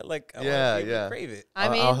palate. Like, I want to crave it.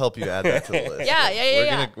 I'll help you add that to the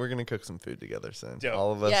list. We're gonna cook some food together soon. Dope.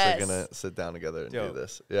 All of us are gonna sit down together and do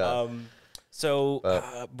this. Yeah.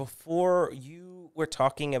 So before you were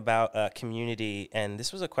talking about community, and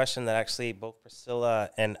this was a question that actually both Priscilla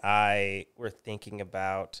and I were thinking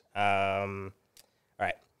about. All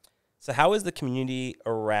right. So how is the community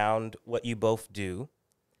around what you both do?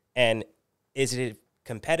 And is it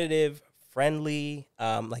competitive, friendly?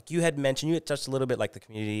 Like you had mentioned, you had touched a little bit like the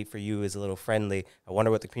community for you is a little friendly. I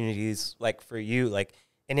wonder what the community is like for you. Like,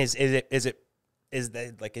 and is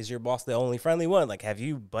your boss the only friendly one? Like, have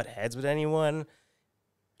you butt heads with anyone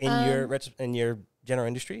in your general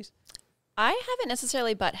industries? I haven't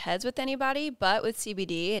necessarily butt heads with anybody, but with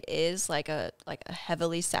CBD, it is like a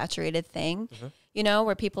heavily saturated thing, you know,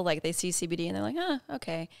 where people like they see CBD and they're like,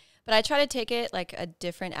 okay. But I try to take it like a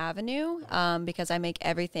different avenue because I make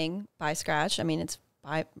everything by scratch. I mean, it's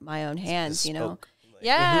by my own hands, you know.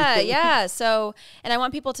 Yeah. So, and I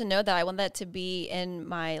want people to know that. I want that to be in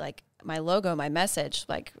my logo, my message,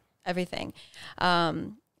 like everything.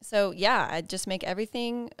 So yeah, I just make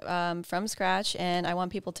everything from scratch, and I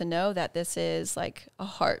want people to know that this is like a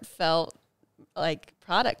heartfelt like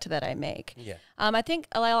product that I make. Yeah. I think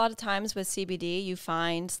a lot of times with CBD, you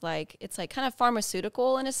find like it's like kind of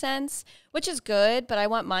pharmaceutical in a sense, which is good, but I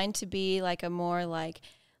want mine to be like a more like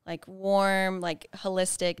warm, like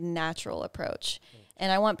holistic, natural approach.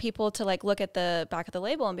 And I want people to like look at the back of the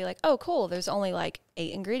label and be like, oh, cool, there's only like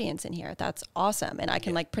 8 ingredients in here. That's awesome. And I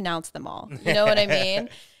can like pronounce them all. You know what I mean?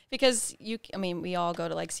 Because we all go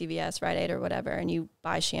to like CVS, Rite Aid or whatever, and you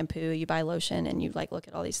buy shampoo, you buy lotion, and you like look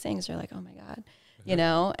at all these things. You're like, oh my God, you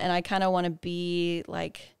know? And I kind of want to be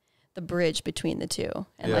like the bridge between the two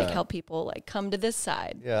and like help people like come to this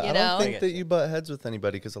side. Yeah, you know? I don't think that you butt heads with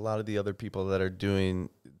anybody because a lot of the other people that are doing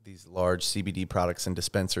these large CBD products in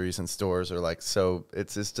dispensaries and stores are like, so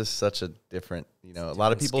it's just such a different, you know, a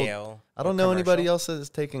lot of people, scale, I don't know anybody else that is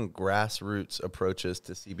taking grassroots approaches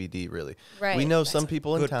to CBD really. Right. We know some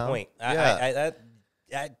people in town. Good point.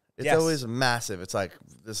 It's always massive. It's like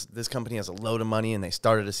this company has a load of money and they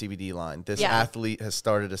started a CBD line. This athlete has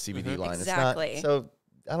started a CBD line. Exactly. It's not, so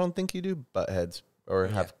I don't think you do butt heads or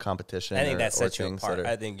have competition. I think that sets you things apart.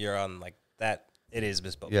 I think you're on like that. It is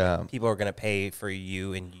bespoke. Yeah. People are going to pay for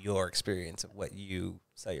you and your experience of what you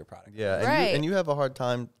sell your product. Yeah. And you have a hard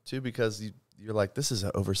time too because you're like, this is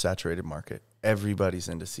an oversaturated market. Everybody's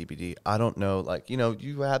into CBD. I don't know. Like,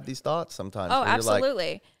 you have these thoughts sometimes. Oh, where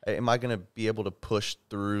absolutely. You're like, am I going to be able to push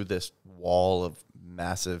through this wall of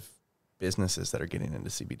massive businesses that are getting into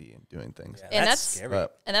CBD and doing things? Yeah, and that's scary.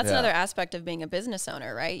 Another aspect of being a business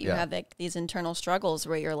owner, right? You have like these internal struggles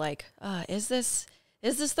where you're like, is this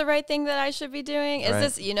the right thing that I should be doing? Is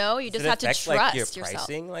this, you just have to trust like your yourself.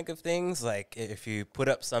 pricing, like of things, like if you put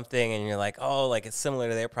up something and you're like, oh, like it's similar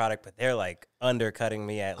to their product, but they're like undercutting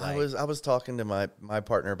me at like. I was talking to my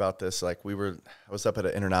partner about this. Like I was up at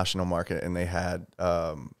an international market and they had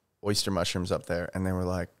oyster mushrooms up there and they were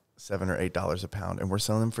like $7 or $8 a pound and we're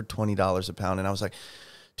selling them for $20 a pound. And I was like,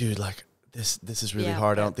 dude, like this is really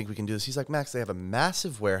hard. I don't think we can do this. He's like, Max, they have a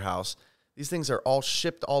massive warehouse. These things are all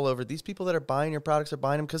shipped all over. These people that are buying your products are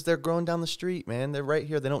buying them because they're growing down the street, man. They're right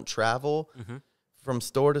here. They don't travel from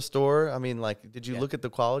store to store. I mean, like, did you look at the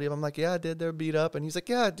quality of them? I'm like, yeah, I did. They're beat up. And he's like,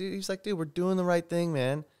 yeah, dude. He's like, dude, we're doing the right thing,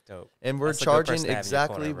 man. Dope. And we're charging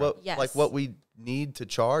exactly what we need to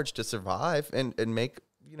charge to survive and make,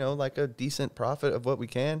 like a decent profit of what we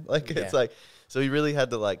can. Like, it's like, so he really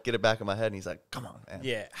had to like get it back in my head. And he's like, come on, man.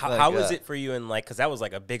 Yeah. How is it for you in like, cause that was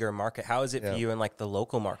like a bigger market. How is it for you in like the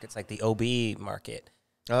local markets, like the OB market?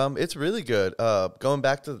 It's really good. Going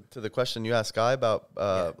back to the question you asked Sky about,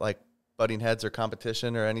 like butting heads or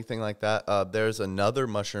competition or anything like that. There's another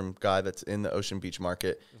mushroom guy that's in the Ocean Beach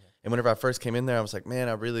market. And whenever I first came in there, I was like, man,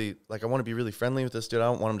 I want to be really friendly with this dude. I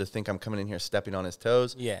don't want him to think I'm coming in here stepping on his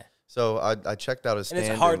toes. Yeah. So I checked out his stand.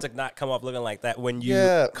 And it's hard to not come off looking like that when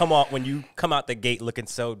you come out the gate looking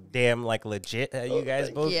so damn like legit. You guys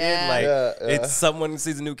both did. Like it's someone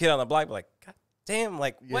sees a new kid on the block, like, God damn,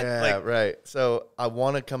 like what? Yeah, like, right. So I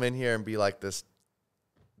want to come in here and be like this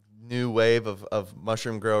new wave of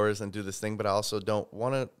mushroom growers and do this thing, but I also don't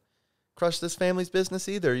want to crush this family's business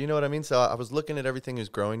either. You know what I mean? So I was looking at everything he's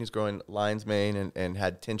growing. He's growing lion's mane and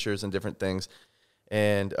had tinctures and different things.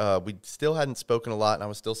 And we still hadn't spoken a lot, and I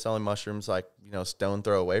was still selling mushrooms like, stone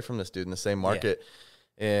throw away from this dude in the same market.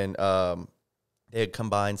 Yeah. And they had come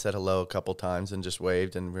by and said hello a couple times and just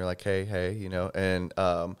waved, and we were like, hey, and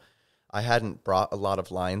I hadn't brought a lot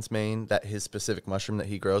of lion's mane, that his specific mushroom that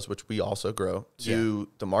he grows, which we also grow, to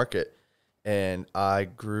the market. And I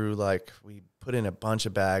grew we put in a bunch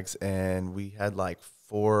of bags, and we had like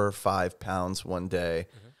 4 or 5 pounds one day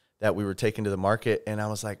that we were taking to the market. And I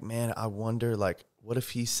was like, man, I wonder, what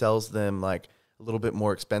if he sells them like a little bit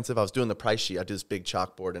more expensive? I was doing the price sheet. I do this big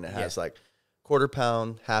chalkboard and it has like quarter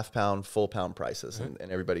pound, half pound, full pound prices, and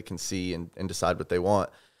everybody can see and decide what they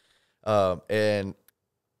want. And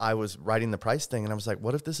I was writing the price thing and I was like,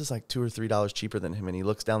 what if this is like $2 or $3 cheaper than him? And he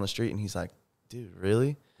looks down the street and he's like, dude,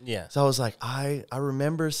 really? Yeah. So I was like, I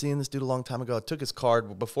remember seeing this dude a long time ago. I took his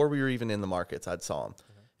card before we were even in the markets. I'd saw him.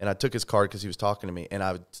 And I took his card because he was talking to me, and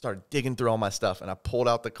I started digging through all my stuff, and I pulled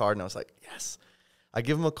out the card, and I was like, yes. I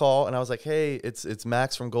give him a call, and I was like, hey, it's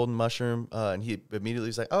Max from Golden Mushroom. And he immediately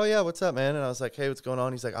was like, oh, yeah, what's up, man? And I was like, hey, what's going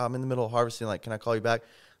on? He's like, I'm in the middle of harvesting. Like, can I call you back?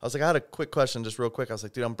 I was like, I had a quick question, just real quick. I was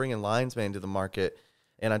like, dude, I'm bringing lion's mane to the market,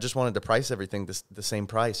 and I just wanted to price everything the same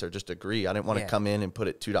price or just agree. I didn't want to come in and put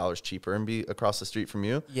it $2 cheaper and be across the street from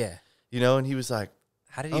you. Yeah. And he was like,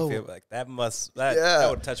 how did you feel? Like that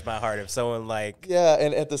would touch my heart if someone like. Yeah,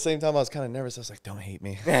 and at the same time, I was kind of nervous. I was like, don't hate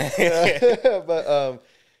me. But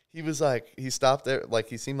he was like, he stopped there. Like,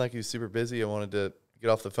 he seemed like he was super busy. I wanted to get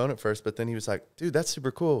off the phone at first, but then he was like, dude, that's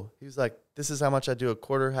super cool. He was like, this is how much I do a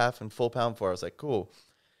quarter, half, and full pound for. I was like, cool.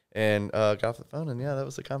 And got off the phone, and that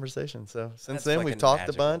was the conversation. So since then, we've talked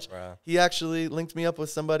a bunch. Bro. He actually linked me up with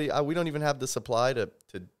somebody. We don't even have the supply to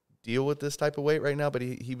deal with this type of weight right now, but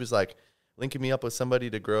he was like linking me up with somebody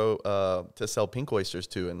to grow to sell pink oysters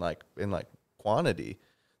to in quantity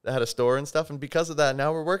that had a store and stuff. And because of that,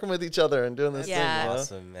 now we're working with each other and doing this thing.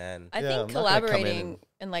 Awesome, man. I think collaborating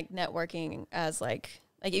and like networking as like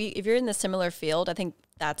if you're in the similar field, I think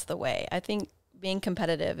that's the way. I think being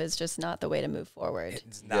competitive is just not the way to move forward.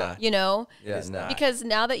 It's not. Yeah, it's not. Because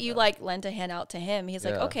now that you like lent a hand out to him, he's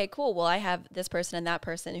like, okay, cool. Well, I have this person and that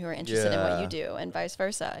person who are interested in what you do, and vice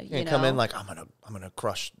versa. You know? Come in like I'm gonna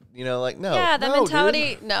crush. No. Yeah, that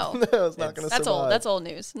mentality. Dude. No, no, it's not gonna. That's survive. old. That's old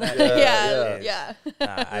news. Yeah.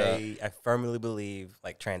 I firmly believe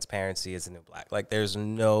like transparency is the new black. Like there's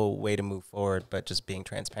no way to move forward but just being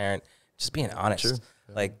transparent. just being honest. True.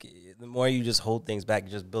 Like the more you just hold things back,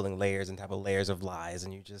 you're just building layers and type of layers of lies,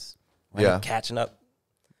 and you just wind up catching up.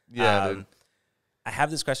 Yeah. Dude. I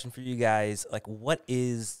have this question for you guys. Like,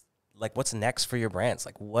 what's next for your brands?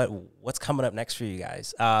 Like, what's coming up next for you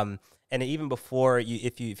guys? And even before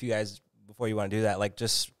if you guys before you want to do that, like,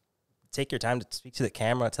 just take your time to speak to the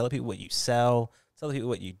camera, tell people what you sell, tell people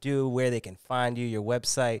what you do, where they can find you, your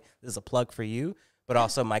website. This is a plug for you, but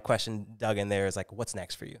also my question dug in there is like, what's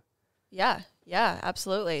next for you? Yeah,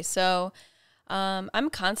 absolutely. So I'm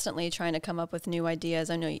constantly trying to come up with new ideas.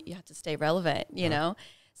 I know you have to stay relevant, you know?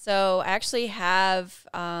 So I actually have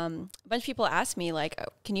a bunch of people ask me, like,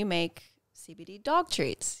 oh, can you make CBD dog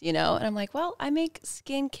treats, you know? And I'm like, well, I make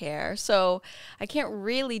skincare, so I can't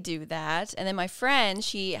really do that. And then my friend,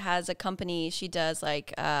 she has a company, she does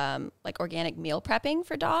like organic meal prepping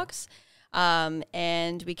for dogs.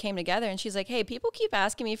 And we came together and she's like, hey, people keep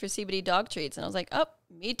asking me for CBD dog treats. And I was like, oh,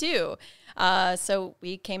 me too. So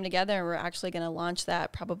we came together and we're actually going to launch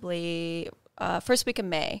that probably first week of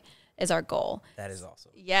May is our goal. That is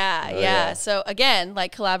awesome. Yeah. So again,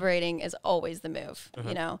 like collaborating is always the move,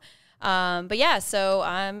 you know? But yeah, so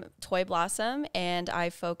I'm Toy Blossom and I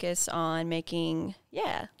focus on making,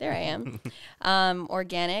 there I am,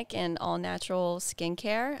 organic and all natural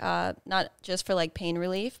skincare, not just for like pain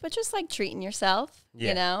relief, but just like treating yourself,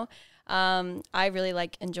 you know? I really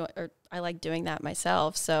I like doing that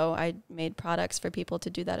myself. So I made products for people to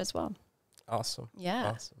do that as well. Awesome.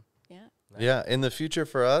 Yeah. Awesome. Yeah. Nice. Yeah, in the future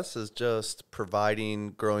for us is just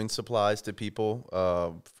providing growing supplies to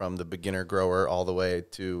people from the beginner grower all the way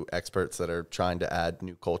to experts that are trying to add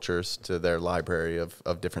new cultures to their library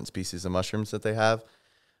of different species of mushrooms that they have.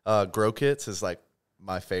 Grow kits is like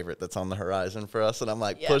my favorite that's on the horizon for us, and I'm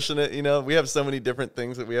like pushing it. You know, we have so many different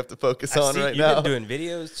things that we have to focus on right now. You've been doing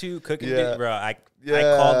videos too, cooking videos, bro. I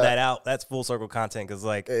called that out. That's full circle content because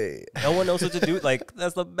like no one knows what to do. Like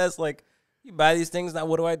that's the best. Like you buy these things now,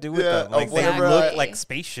 what do I do with them? Like they look like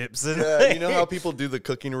spaceships. You know how people do the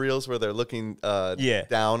cooking reels where they're looking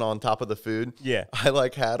down on top of the food? Yeah. I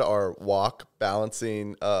like had our wok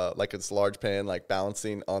balancing, like it's large pan, like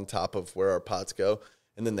balancing on top of where our pots go.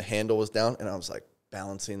 And then the handle was down and I was like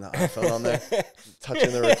balancing the iPhone on there,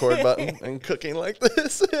 touching the record button and cooking like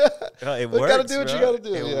this. It works, gotta do what you gotta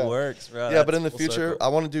do. It works, bro. Yeah, but in the future, I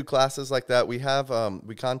want to do classes like that. We have,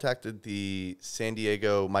 we contacted the San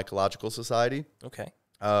Diego Mycological Society. Okay.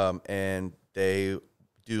 And they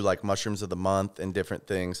do like mushrooms of the month and different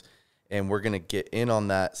things. And we're going to get in on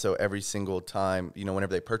that. So every single time, you know,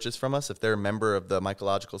 whenever they purchase from us, if they're a member of the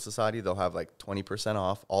Mycological Society, they'll have like 20%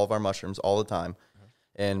 off all of our mushrooms all the time.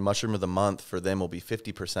 And mushroom of the month for them will be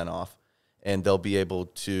 50% off. And they'll be able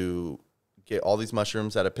to get all these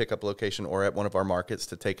mushrooms at a pickup location or at one of our markets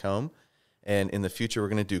to take home. And in the future, we're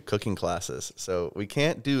going to do cooking classes. So we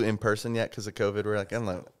can't do in person yet because of COVID. We're like, on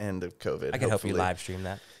the end of COVID. I can help you live stream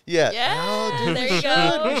that. Yeah. Oh, dude, there you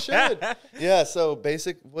go. We should. Yeah. So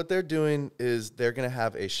what they're doing is they're going to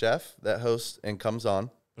have a chef that hosts and comes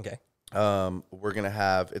on. Okay. We're going to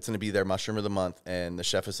have, it's going to be their mushroom of the month, and the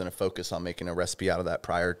chef is going to focus on making a recipe out of that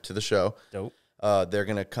prior to the show. Dope. They're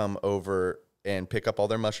going to come over and pick up all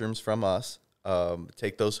their mushrooms from us,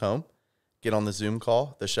 take those home, get on the Zoom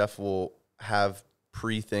call. The chef will have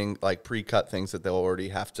pre-cut things that they'll already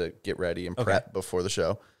have to get ready and prep before the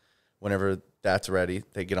show. Whenever that's ready,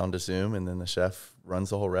 they get onto Zoom, and then the chef runs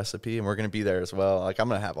the whole recipe, and we're going to be there as well. Like, I'm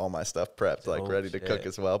going to have all my stuff prepped, like ready to cook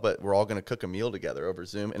as well, but we're all going to cook a meal together over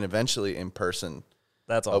Zoom and eventually in person.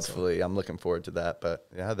 That's awesome. Hopefully. I'm looking forward to that, but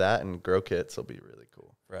yeah, that and grow kits will be really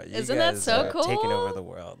cool. Right. Isn't that so cool? Taking over the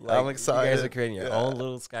world. Like, I'm excited. You guys are creating your own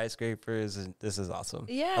little skyscrapers, and this is awesome.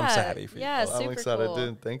 Yeah. I'm so happy for you. Yeah, I'm excited, cool.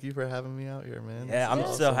 dude. Thank you for having me out here, man. Yeah, I'm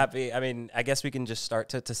so happy. I mean, I guess we can just start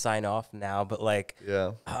to sign off now, but like,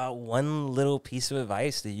 one little piece of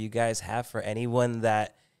advice that you guys have for anyone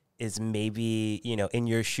that is maybe, you know, in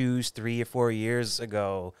your shoes 3 or 4 years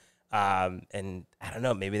ago, and I don't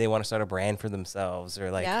know, maybe they want to start a brand for themselves, or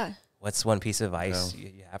like, what's one piece of advice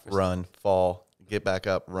you have for run, fall, get back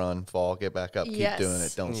up, run, fall, get back up, keep doing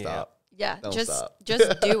it, don't stop. Yeah, Don't stop.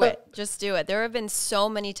 just do it. Just do it. There have been so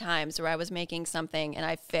many times where I was making something and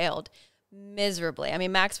I failed miserably. I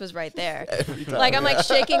mean, Max was right there. Like, I'm like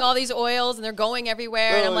shaking all these oils and they're going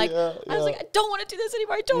everywhere. And I'm like, I was like, I don't want to do this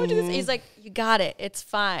anymore. I don't want to do this. He's like, you got it. It's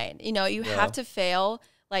fine. You know, you have to fail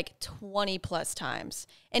like 20 plus times.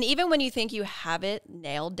 And even when you think you have it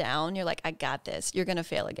nailed down, you're like, I got this. You're going to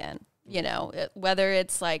fail again. You know, whether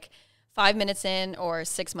it's like 5 minutes in or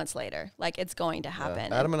 6 months later, like it's going to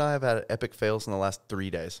happen. Adam and I have had epic fails in the last 3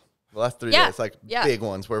 days. The last 3 days, like big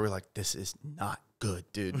ones where we're like, this is not good,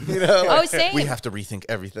 dude. You know, like, same. we have to rethink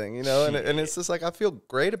everything, you know? And it's just like, I feel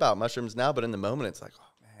great about mushrooms now, but in the moment, it's like,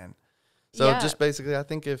 oh, man. So just basically, I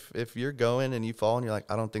think if you're going and you fall and you're like,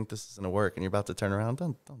 I don't think this is going to work, and you're about to turn around,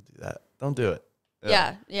 don't do that. Don't do it.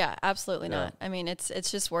 Yeah, absolutely not. I mean, it's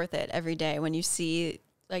just worth it every day when you see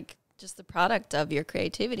like just the product of your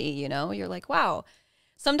creativity, you know, you're like, wow.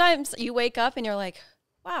 Sometimes you wake up and you're like,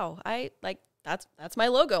 wow, I like that's my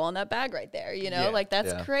logo on that bag right there, you know, like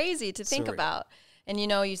that's crazy to think about. And, you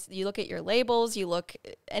know, you look at your labels, you look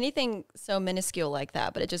anything so minuscule like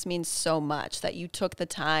that, but it just means so much that you took the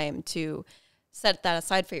time to set that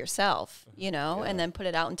aside for yourself, you know, and then put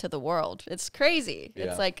it out into the world. It's crazy.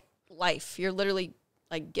 It's like life. You're literally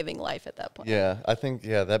like giving life at that point. Yeah, I think,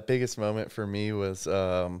 that biggest moment for me was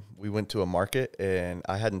we went to a market, and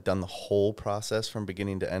I hadn't done the whole process from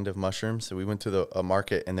beginning to end of mushrooms. So we went to a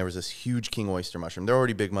market, and there was this huge king oyster mushroom. They're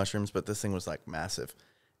already big mushrooms, but this thing was like massive.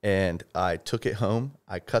 And I took it home.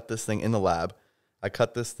 I cut this thing in the lab. I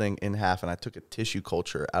cut this thing in half, and I took a tissue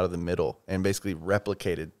culture out of the middle and basically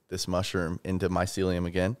replicated this mushroom into mycelium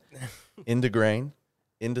again, into grain,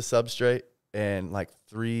 into substrate. And like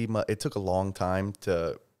it took a long time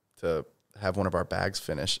to have one of our bags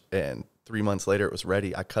finish. And 3 months later, it was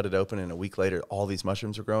ready. I cut it open, and a week later, all these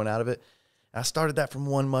mushrooms were growing out of it. And I started that from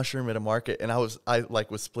one mushroom at a market, and I was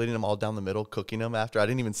splitting them all down the middle, cooking them after. I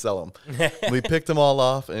didn't even sell them. We picked them all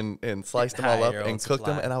off and sliced them all up and cooked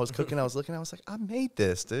them. And I was cooking. I was looking. I was like, I made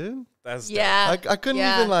this, dude. That's I couldn't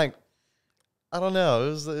even like. I don't know.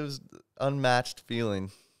 It was unmatched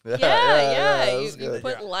feeling. Yeah. You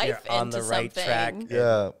put life you're on into the right something.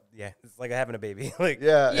 track. Yeah. It's like having a baby. Like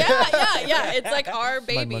Yeah. It's like our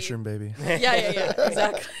baby. My mushroom baby.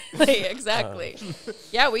 Yeah. Exactly.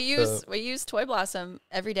 Yeah, we use Toy Blossom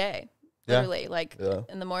every day. Literally, like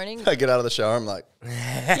in the morning. I get out of the shower, I'm like,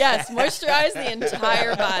 yes, moisturize the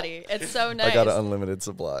entire body. It's so nice. I got an unlimited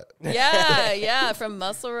supply. Yeah. From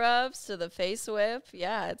muscle rubs to the face whip.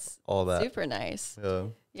 Yeah, it's all that. Super nice.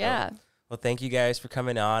 Yeah. Well, thank you guys for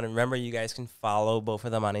coming on. And remember, you guys can follow both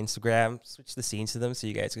of them on Instagram. Switch the scenes to them so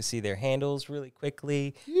you guys can see their handles really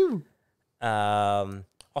quickly.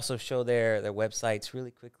 Also show their websites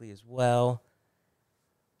really quickly as well.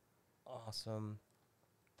 Awesome.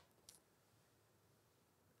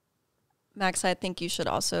 Max, I think you should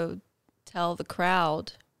also tell the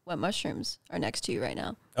crowd what mushrooms are next to you right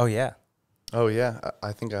now. Oh, yeah.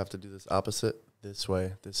 I think I have to do this opposite this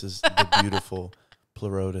way. This is the beautiful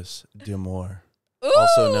Pleurotus d'Amour,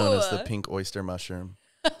 also known as the pink oyster mushroom.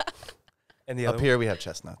 And the up here we have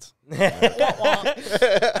chestnuts. I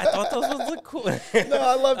thought those would look cool. No,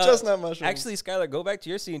 I love chestnut mushrooms. Actually, Skyler, go back to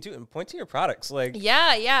your scene too and point to your products. Like,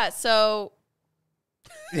 yeah. So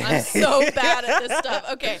I'm so bad at this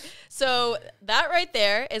stuff. Okay, so that right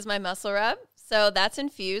there is my muscle rub. So that's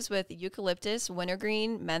infused with eucalyptus,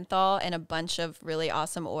 wintergreen, menthol, and a bunch of really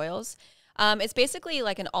awesome oils. It's basically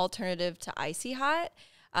like an alternative to Icy Hot.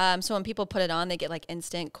 So when people put it on, they get like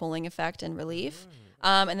instant cooling effect and relief.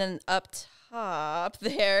 And then up top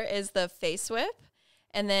there is the face whip.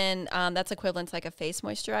 And then that's equivalent to like a face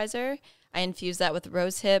moisturizer. I infuse that with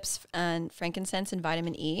rose hips and frankincense and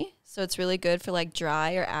vitamin E. So it's really good for like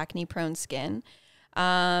dry or acne prone skin.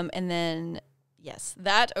 And then, yes,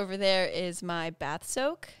 that over there is my bath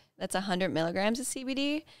soak. That's 100 milligrams of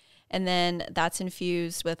CBD. And then that's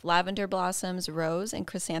infused with lavender blossoms, rose, and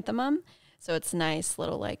chrysanthemum. So it's nice,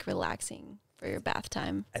 little like relaxing for your bath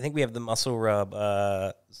time. I think we have the muscle rub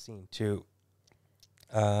scene too.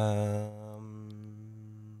 I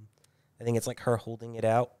think it's like her holding it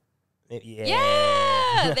out.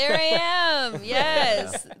 Yeah, there I am.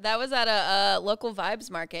 Yes, that was at a local Vibes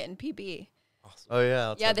market in PB. Awesome. Oh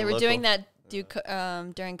yeah, yeah, they were doing that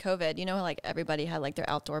during COVID. You know, like everybody had like their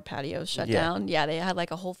outdoor patios shut down. Yeah, they had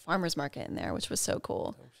like a whole farmers market in there, which was so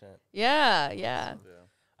cool. Yeah.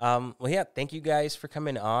 Well, yeah, thank you guys for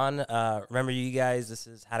coming on. Remember, you guys, this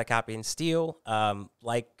is How to Copy and Steal.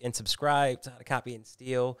 Like and subscribe to How to Copy and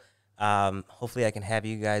Steal. Hopefully I can have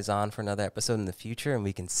you guys on for another episode in the future and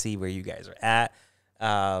we can see where you guys are at.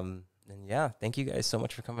 And yeah, thank you guys so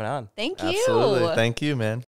much for coming on. Thank you. Absolutely. Thank you, man.